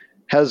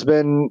 has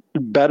been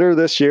better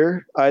this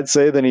year, I'd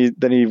say, than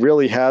he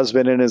really has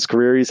been in his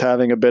career. He's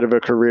having a bit of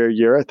a career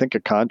year, I think a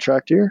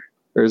contract year.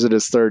 Or is it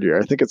his 3rd year?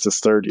 I think it's his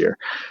 3rd year.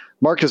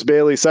 Marcus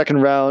Bailey,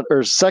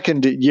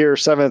 2nd year,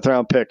 7th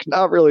round pick.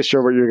 Not really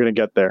sure what you're going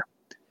to get there.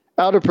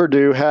 Out of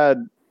Purdue,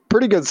 had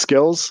pretty good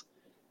skills,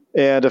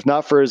 and if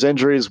not for his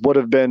injuries, would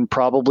have been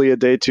probably a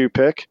day 2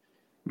 pick.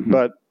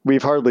 But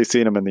we've hardly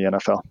seen him in the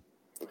NFL.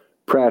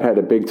 Pratt had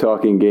a big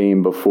talking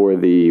game before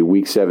the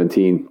week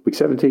 17. Week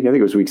 17? I think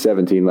it was week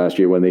 17 last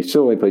year when they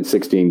still only played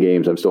 16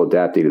 games. I'm still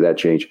adapting to that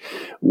change.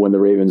 When the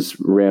Ravens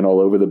ran all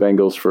over the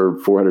Bengals for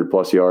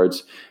 400-plus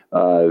yards,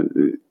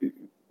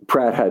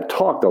 Pratt had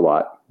talked a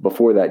lot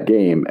before that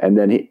game, and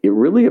then it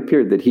really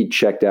appeared that he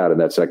checked out in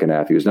that second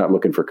half. He was not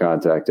looking for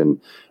contact,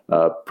 and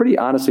pretty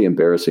honestly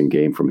embarrassing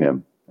game from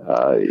him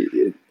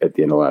at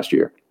the end of last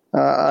year.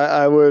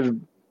 I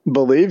would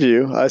believe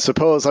you, I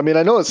suppose. I mean,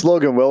 I know it's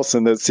Logan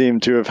Wilson that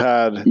seemed to have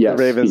had the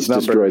Ravens'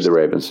 numbers. Destroyed the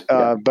Ravens.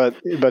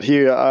 But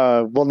he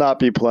will not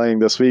be playing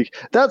this week.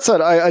 That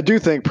said, I do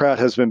think Pratt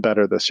has been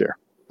better this year.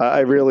 I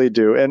really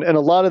do. And a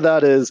lot of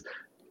that is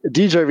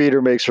DJ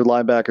Reader makes your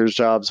linebackers'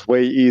 jobs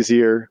way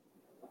easier.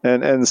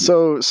 And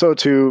so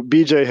too,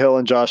 BJ Hill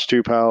and Josh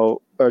Tupou,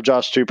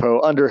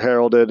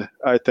 underheralded,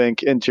 I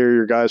think,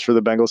 interior guys for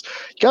the Bengals.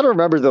 You got to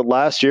remember that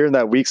last year in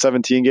that Week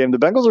 17 game, the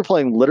Bengals are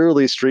playing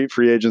literally street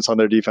free agents on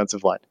their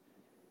defensive line.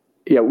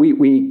 Yeah,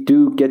 we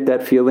do get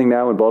that feeling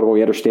now in Baltimore.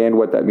 We understand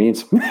what that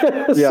means.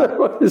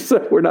 Yeah.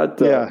 so we're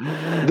not.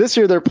 Yeah. This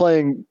year they're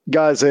playing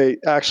guys they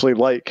actually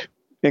like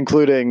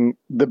including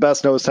the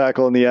best nose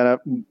tackle in the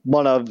NFL,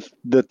 one of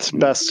the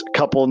best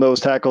couple nose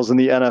tackles in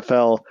the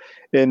NFL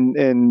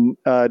in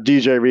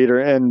DJ Reader.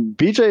 And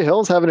BJ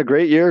Hill's having a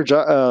great year.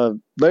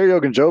 Larry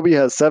Ogunjobi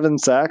has 7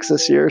 sacks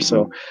this year.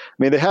 So, I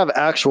mean, they have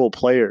actual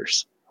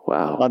players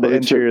on the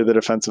interior of the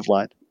defensive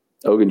line.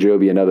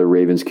 Ogunjobi, another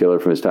Ravens killer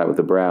from his time with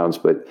the Browns,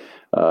 but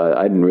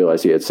I didn't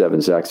realize he had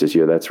 7 sacks this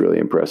year. That's really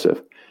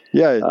impressive.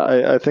 Yeah,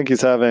 I think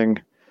he's having...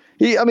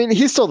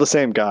 he's still the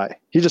same guy.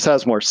 He just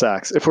has more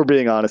sacks, if we're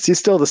being honest. He's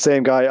still the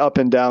same guy, up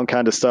and down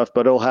kind of stuff,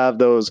 but he'll have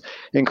those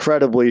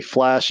incredibly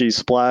flashy,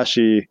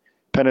 splashy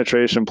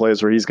penetration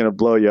plays where he's going to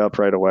blow you up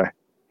right away.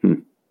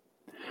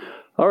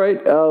 All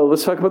right,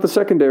 let's talk about the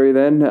secondary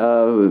then.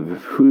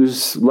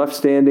 Who's left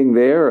standing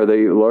there? Are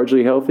they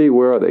largely healthy?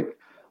 Where are they?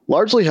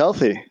 Largely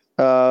healthy.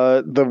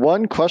 The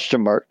one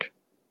question mark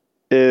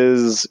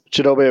is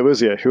Chidobe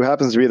Awuzie, who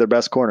happens to be their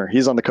best corner.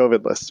 He's on the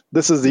COVID list.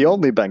 This is the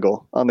only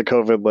Bengal on the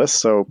COVID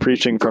list, so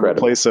preaching from a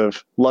place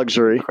of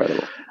luxury.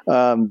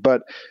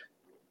 But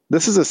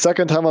this is his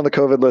second time on the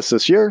COVID list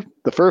this year.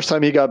 The first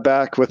time he got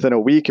back within a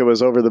week, it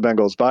was over the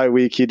Bengals bye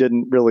week. He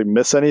didn't really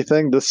miss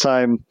anything. This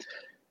time,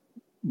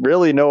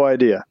 really no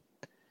idea.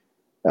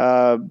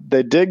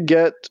 They did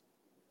get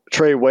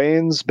Trey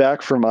Waynes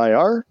back from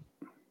IR.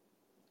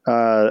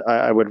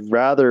 I would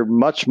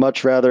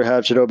much rather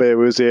have Chidobe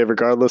Awuzie,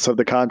 regardless of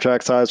the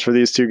contract size for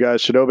these two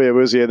guys. Chidobe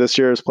Awuzie this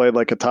year has played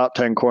like a top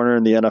 10 corner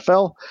in the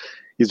NFL.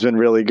 He's been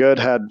really good,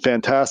 had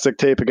fantastic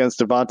tape against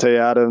Davante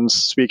Adams.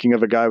 Speaking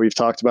of a guy we've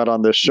talked about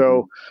on this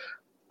show,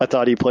 I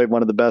thought he played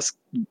one of the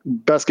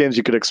best games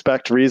you could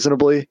expect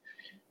reasonably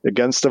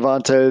against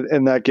Davante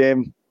in that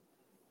game.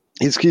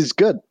 He's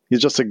good.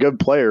 He's just a good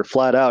player,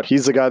 flat out.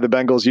 He's the guy the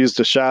Bengals used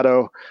to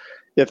shadow,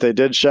 if they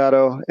did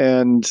shadow,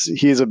 and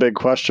he's a big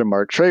question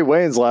mark. Trey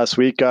Waynes last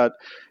week got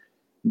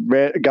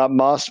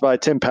mossed by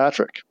Tim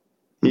Patrick.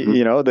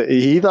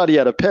 He thought he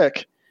had a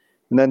pick,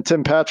 and then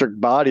Tim Patrick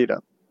bodied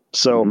him.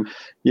 So,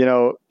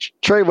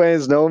 Trey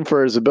Waynes, known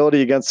for his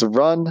ability against the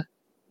run,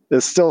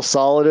 is still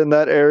solid in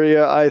that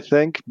area, I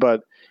think,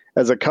 but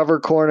as a cover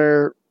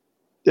corner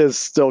is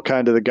still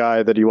kind of the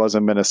guy that he was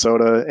in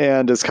Minnesota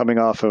and is coming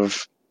off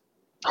of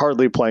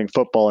hardly playing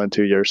football in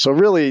 2 years. So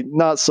really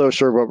not so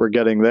sure what we're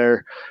getting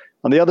there.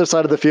 On the other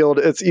side of the field,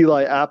 it's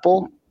Eli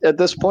Apple at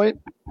this point.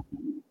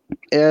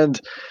 And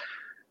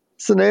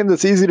it's a name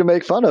that's easy to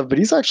make fun of, but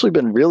he's actually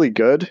been really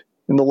good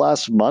in the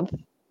last month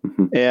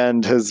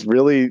and has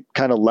really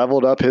kind of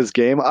leveled up his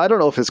game. I don't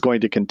know if it's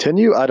going to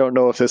continue. I don't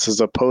know if this is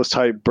a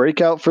post-hype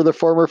breakout for the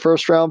former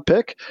first-round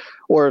pick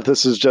or if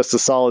this is just a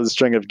solid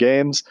string of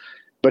games.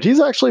 But he's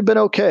actually been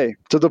okay,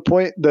 to the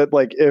point that,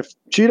 like, if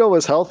Cheeto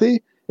was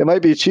healthy, it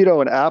might be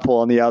Cheeto and Apple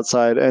on the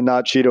outside and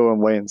not Cheeto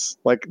and Waynes.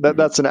 Like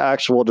that's an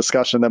actual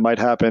discussion that might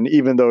happen,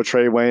 even though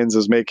Trey Waynes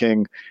is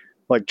making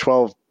like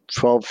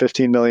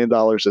 $15 million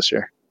this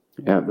year.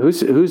 Yeah.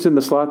 Who's in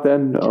the slot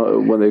then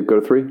when they go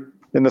to 3?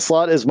 In the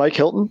slot is Mike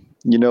Hilton.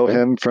 You know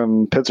him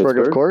from Pittsburgh,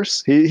 of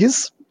course.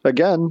 He's,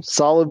 again,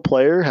 solid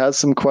player, has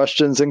some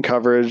questions in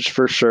coverage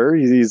for sure.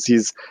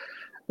 He's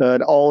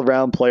an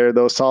all-around player,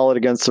 though, solid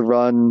against the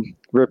run,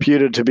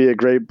 reputed to be a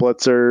great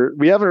blitzer.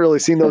 We haven't really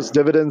seen those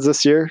dividends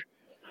this year.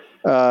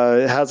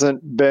 It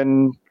hasn't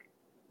been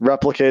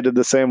replicated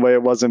the same way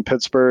it was in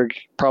Pittsburgh,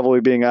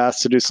 probably being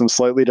asked to do some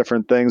slightly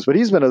different things, but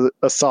he's been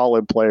a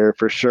solid player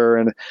for sure.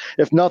 And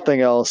if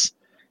nothing else,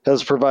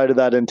 has provided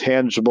that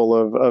intangible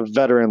of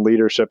veteran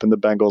leadership in the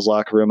Bengals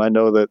locker room. I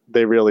know that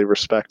they really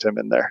respect him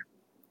in there.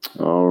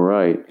 All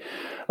right.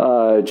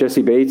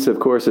 Jesse Bates, of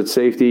course, at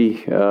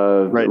safety,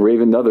 right.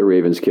 Another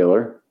Ravens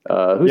killer.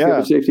 Who's the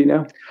other safety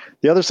now?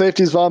 The other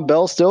safety is Von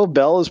Bell still.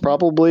 Bell has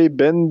probably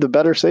been the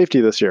better safety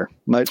this year.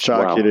 Might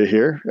shock you to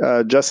hear.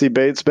 Jesse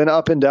Bates been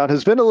up and down,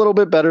 has been a little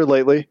bit better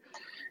lately,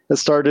 has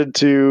started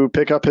to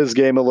pick up his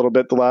game a little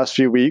bit the last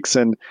few weeks,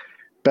 and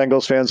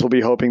Bengals fans will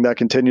be hoping that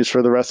continues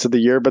for the rest of the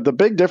year. But the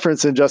big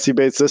difference in Jesse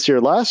Bates this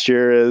year, last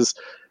year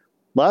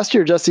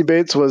Jesse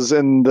Bates was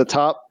in the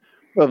top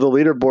of the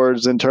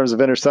leaderboards in terms of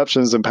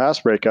interceptions and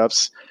pass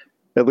breakups,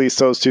 at least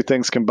those two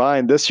things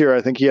combined. This year,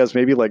 I think he has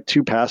maybe like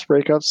 2 pass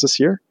breakups this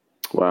year.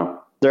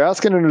 Wow. They're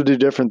asking him to do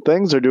different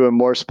things. They're doing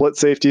more split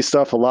safety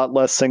stuff, a lot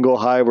less single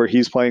high where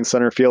he's playing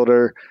center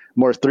fielder,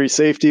 more 3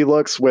 safety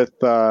looks with,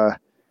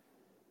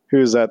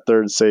 who's that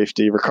third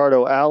safety?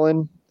 Ricardo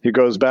Allen, who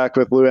goes back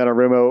with Lou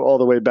Anarumo all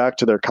the way back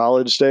to their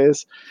college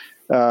days.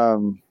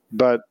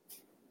 But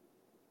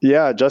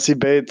yeah, Jesse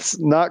Bates,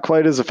 not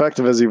quite as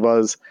effective as he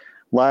was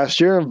last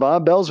year. And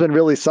Von Bell's been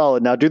really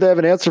solid. Now, do they have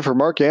an answer for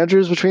Mark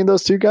Andrews between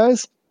those two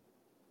guys?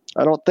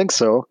 I don't think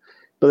so.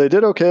 But they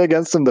did okay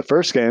against him the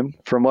first game,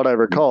 from what I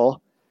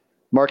recall.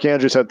 Mark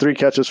Andrews had 3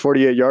 catches,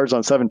 48 yards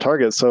on 7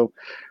 targets. So,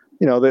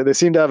 you know, they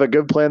seem to have a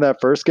good plan that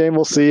first game.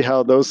 We'll see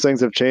how those things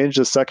have changed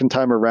the second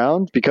time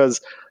around, because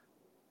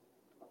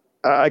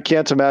I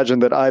can't imagine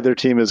that either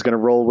team is going to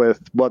roll with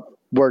what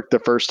worked the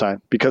first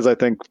time, because I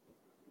think,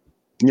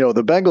 you know,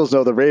 the Bengals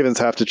know the Ravens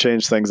have to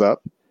change things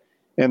up,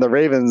 and the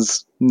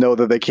Ravens know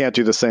that they can't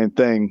do the same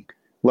thing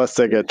lest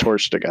they get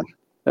torched again.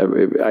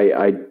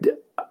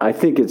 I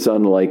think it's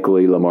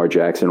unlikely Lamar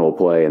Jackson will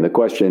play. And the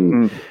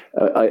question,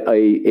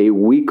 a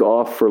week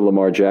off for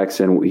Lamar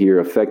Jackson here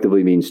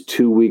effectively means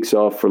 2 weeks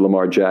off for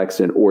Lamar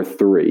Jackson, or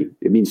 3.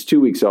 It means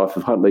 2 weeks off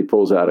if Huntley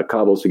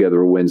cobbles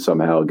together a win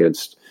somehow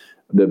against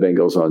the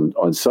Bengals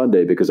on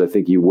Sunday, because I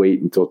think you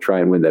wait until try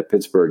and win that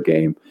Pittsburgh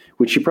game,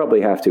 which you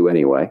probably have to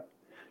anyway,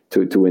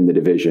 to win the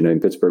division.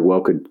 And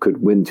Pittsburgh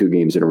could win 2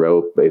 games in a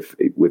row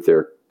with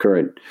their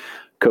current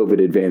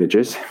COVID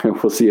advantages.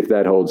 We'll see if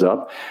that holds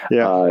up.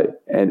 Yeah.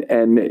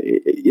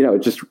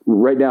 Just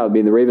right now, I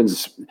mean, the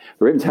Ravens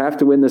have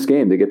to win this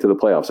game to get to the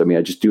playoffs. I mean,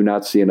 I just do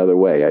not see another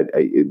way.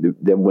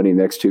 Them winning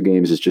the next 2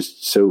 games is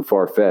just so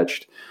far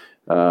fetched.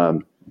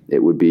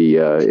 It'd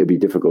be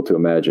difficult to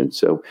imagine.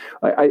 So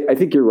I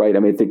think you're right. I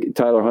mean, I think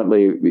Tyler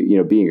Huntley,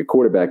 being a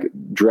quarterback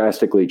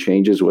drastically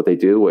changes what they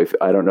do.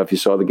 I don't know if you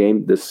saw the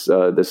game this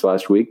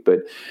last week,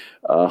 but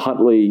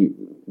Huntley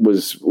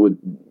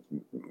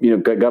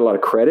got a lot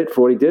of credit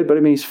for what he did, but I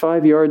mean, he's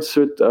 5 yards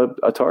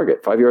a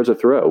target, 5 yards a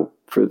throw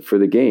for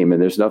the game.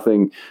 And that's not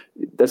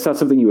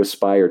something you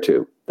aspire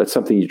to. That's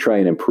something you try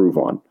and improve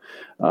on.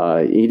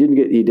 He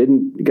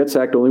got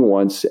sacked only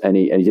once, and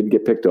he didn't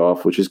get picked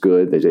off, which is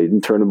good. They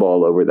didn't turn the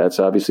ball over. That's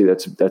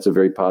a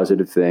very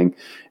positive thing.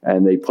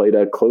 And they played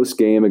a close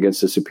game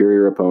against a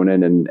superior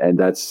opponent, and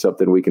that's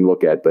something we can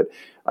look at. But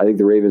I think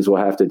the Ravens will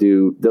have to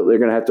they're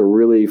going to have to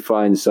really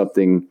find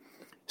something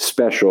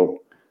special,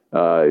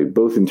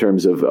 both in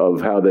terms of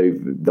how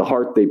the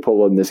heart they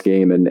pull in this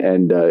game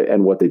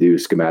and what they do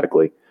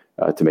schematically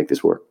to make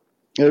this work.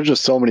 There's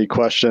just so many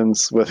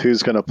questions with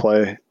who's going to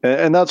play,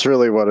 and that's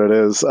really what it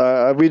is.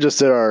 We just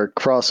did our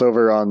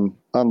crossover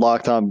on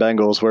Locked On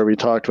Bengals, where we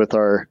talked with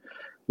our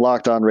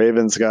Locked On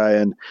Ravens guy,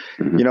 and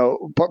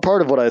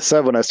part of what I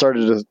said when I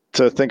started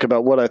to think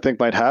about what I think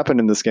might happen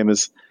in this game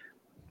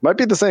might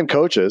be the same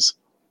coaches,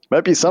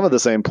 might be some of the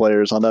same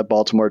players on that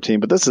Baltimore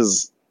team, but this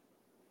is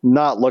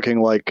not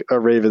looking like a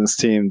Ravens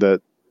team that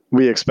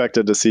we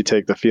expected to see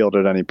take the field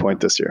at any point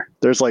this year.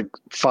 There's like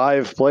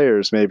 5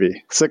 players,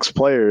 maybe 6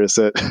 players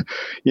that,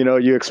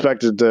 you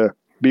expected to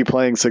be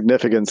playing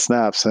significant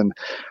snaps. And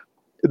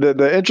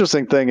the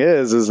interesting thing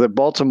is that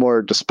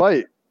Baltimore,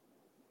 despite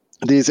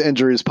these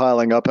injuries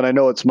piling up, and I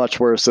know it's much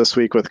worse this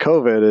week with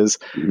COVID, is,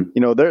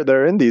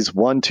 they're in these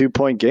 1-2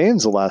 point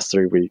games the last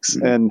 3 weeks,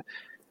 and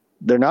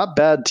they're not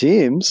bad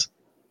teams.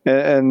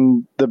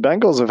 And the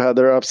Bengals have had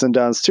their ups and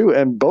downs too.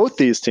 And both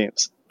these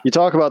teams, you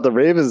talk about the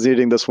Ravens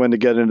needing this win to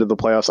get into the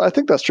playoffs. I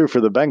think that's true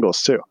for the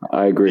Bengals too.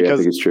 I agree. I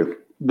think it's true.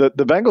 The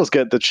Bengals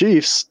get the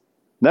Chiefs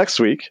next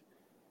week,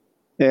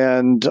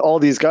 and all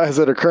these guys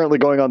that are currently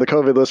going on the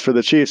COVID list for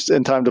the Chiefs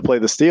in time to play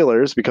the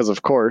Steelers, because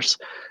of course,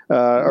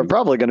 are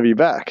probably going to be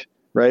back,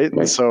 right?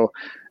 And so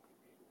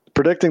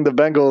predicting the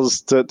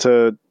Bengals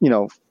to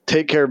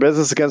take care of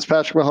business against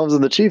Patrick Mahomes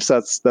and the Chiefs,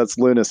 that's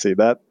lunacy.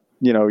 That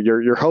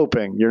you're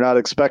hoping, you're not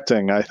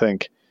expecting, I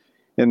think,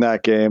 in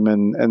that game.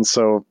 And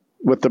so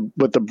with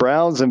the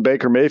Browns and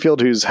Baker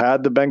Mayfield, who's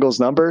had the Bengals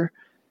number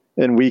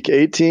in week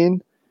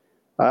 18,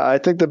 I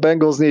think the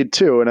Bengals need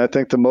 2. And I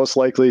think the most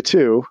likely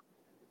 2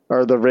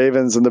 are the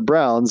Ravens and the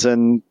Browns.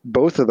 And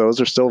both of those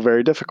are still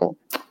very difficult.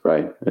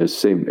 Right.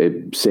 Same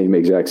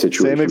exact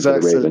situation for the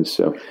Ravens.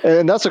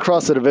 And that's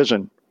across the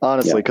division,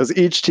 honestly, because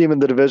each team in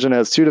the division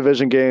has 2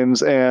 division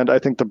games. And I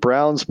think the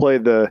Browns play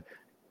the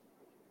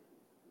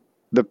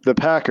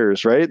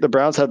Packers, right? The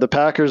Browns have the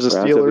Packers, the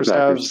Steelers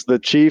have the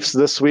Chiefs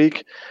this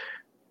week.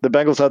 The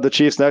Bengals have the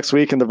Chiefs next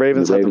week, and the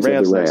Ravens have the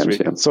Rams next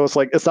week. Yeah. So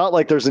it's not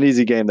like there's an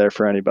easy game there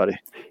for anybody.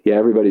 Yeah,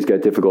 everybody's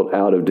got difficult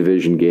out of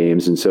division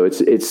games, and so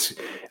it's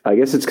I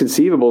guess it's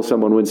conceivable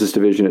someone wins this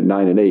division at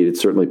 9-8. It's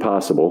certainly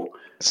possible.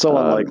 So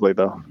unlikely,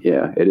 though.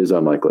 Yeah, it is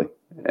unlikely.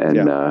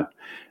 And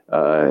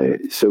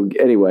so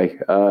anyway.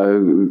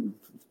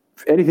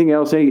 Anything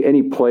else?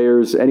 Any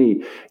players?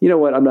 You know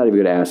what? I'm not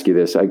even going to ask you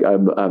this.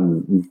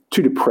 I'm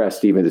too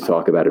depressed even to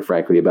talk about it,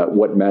 frankly, about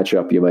what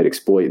matchup you might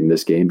exploit in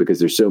this game, because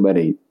there's so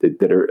many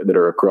that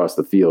are across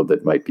the field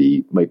that might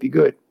be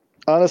good.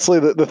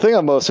 Honestly, the thing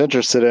I'm most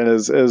interested in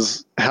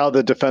is how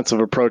the defensive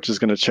approach is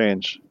going to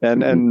change,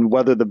 and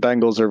whether the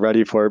Bengals are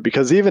ready for it.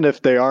 Because even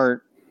if they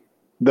aren't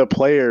the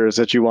players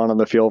that you want on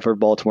the field for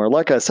Baltimore,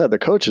 like I said, the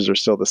coaches are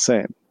still the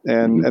same.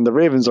 And the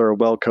Ravens are a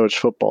well-coached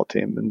football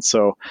team. And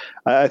so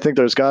I think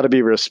there's got to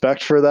be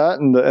respect for that.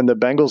 And the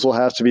Bengals will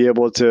have to be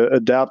able to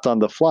adapt on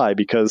the fly,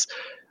 because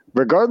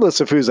regardless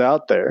of who's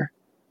out there,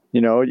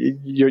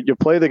 you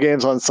play the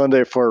games on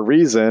Sunday for a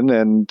reason.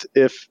 And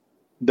if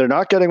they're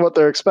not getting what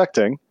they're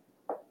expecting,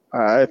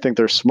 I think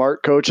they're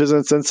smart coaches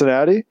in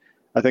Cincinnati.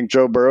 I think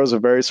Joe Burrow is a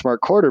very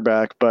smart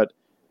quarterback. But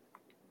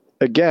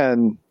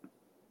again,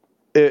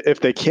 if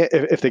they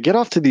get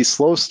off to these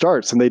slow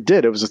starts, and they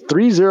did, it was a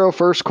 3-0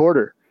 first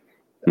quarter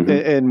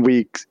in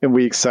week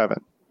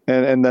 7.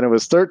 And then it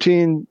was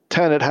 13-10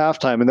 at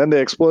halftime, and then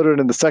they exploded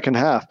in the second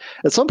half.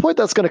 At some point,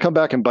 that's going to come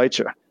back and bite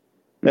you.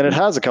 And it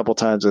has a couple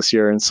times this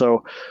year. And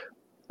so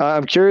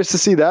I'm curious to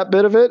see that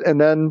bit of it.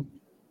 And then,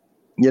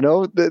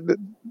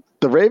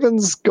 the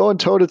Ravens going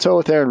toe-to-toe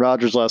with Aaron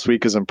Rodgers last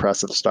week is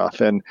impressive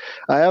stuff. And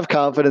I have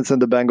confidence in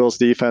the Bengals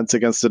defense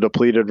against the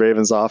depleted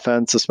Ravens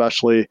offense,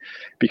 especially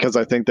because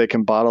I think they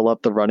can bottle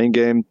up the running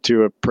game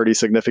to a pretty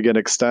significant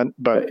extent.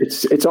 But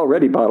it's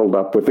already bottled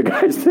up with the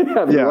guys that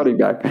have the running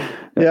back.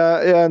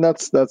 Yeah, and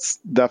that's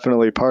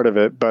definitely part of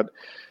it. But,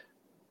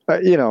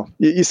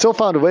 you still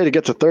found a way to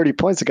get to 30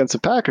 points against the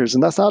Packers,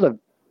 and that's not a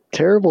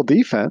terrible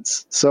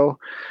defense. So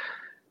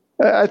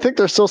I think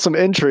there's still some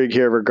intrigue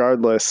here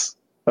regardless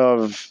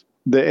of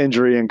the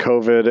injury and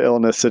COVID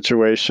illness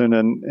situation.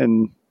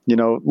 And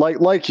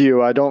like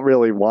you, I don't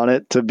really want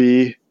it to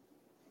be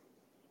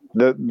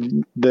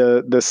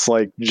this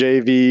like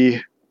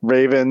JV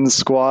Ravens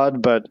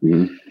squad, but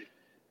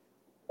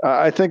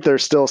I think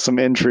there's still some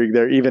intrigue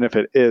there, even if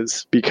it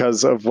is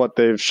because of what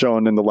they've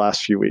shown in the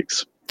last few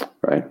weeks.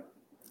 Right.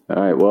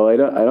 All right. Well, I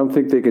don't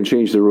think they can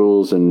change the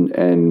rules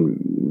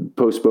and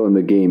postpone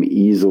the game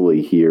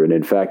easily here. And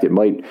in fact, it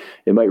might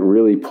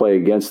really play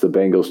against the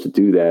Bengals to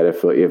do that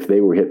if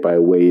they were hit by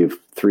a wave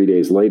 3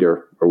 days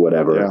later or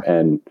whatever. Yeah.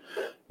 And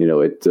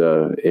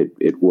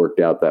it worked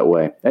out that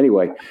way.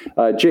 Anyway,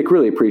 Jake,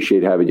 really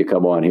appreciate having you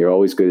come on here.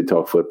 Always good to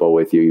talk football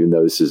with you, even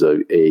though this is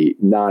a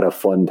not a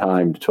fun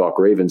time to talk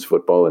Ravens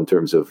football in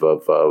terms of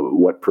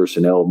what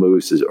personnel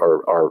moves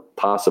are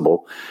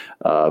possible.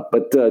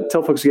 But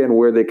tell folks again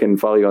where they can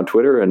follow you on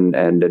Twitter and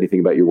anything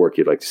about your work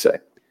you'd like to say.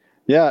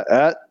 Yeah,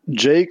 at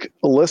Jake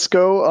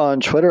Liscow on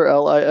Twitter,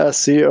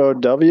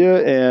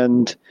 LISCOW,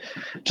 and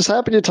just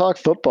happy to talk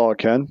football,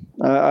 Ken.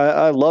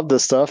 I love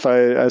this stuff.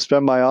 I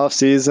spend my off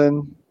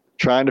season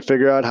trying to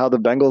figure out how the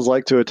Bengals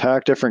like to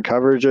attack different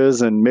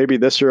coverages, and maybe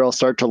this year I'll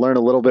start to learn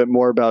a little bit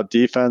more about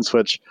defense,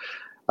 which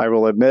I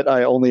will admit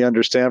I only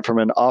understand from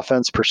an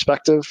offense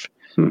perspective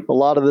a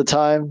lot of the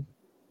time.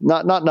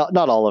 Not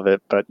all of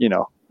it, but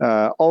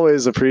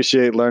always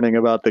appreciate learning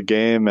about the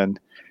game, and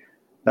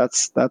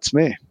that's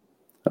me.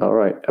 All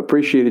right.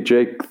 Appreciate it,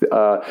 Jake.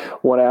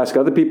 Want to ask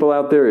other people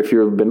out there, if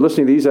you've been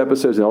listening to these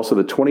episodes and also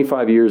the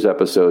 25 years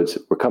episodes,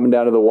 we're coming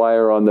down to the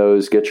wire on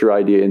those. Get your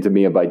idea into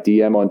me by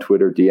DM on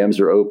Twitter. DMs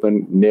are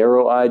open.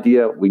 Narrow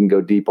idea. We can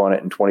go deep on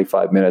it in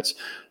 25 minutes.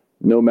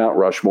 No Mount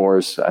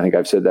Rushmores. I think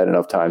I've said that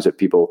enough times that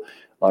people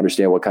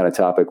understand what kind of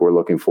topic we're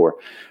looking for.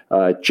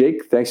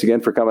 Jake, thanks again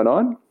for coming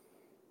on.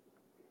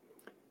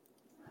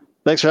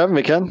 Thanks for having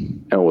me,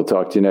 Ken. And we'll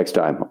talk to you next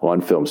time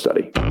on Film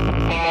Study.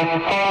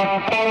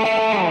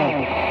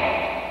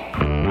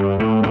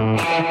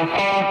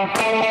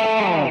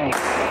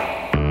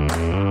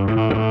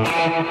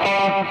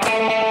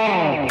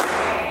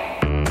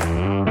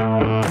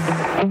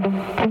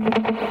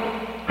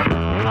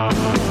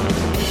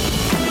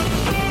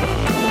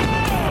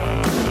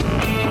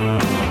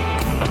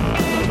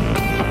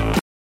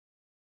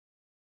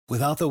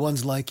 Without the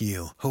ones like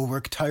you, who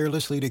work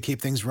tirelessly to keep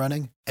things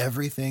running,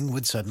 everything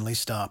would suddenly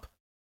stop.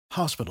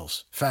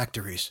 Hospitals,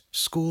 factories,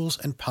 schools,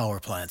 and power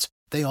plants,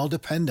 they all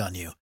depend on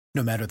you.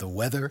 No matter the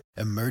weather,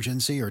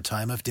 emergency, or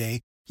time of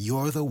day,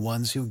 you're the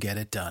ones who get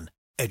it done.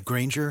 At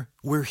Grainger,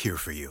 we're here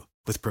for you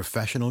with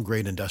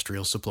professional-grade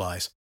industrial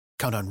supplies.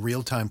 Count on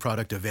real-time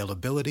product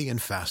availability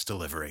and fast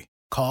delivery.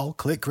 Call,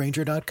 click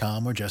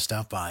Grainger.com, or just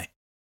stop by.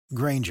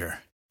 Grainger,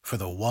 for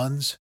the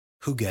ones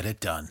who get it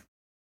done.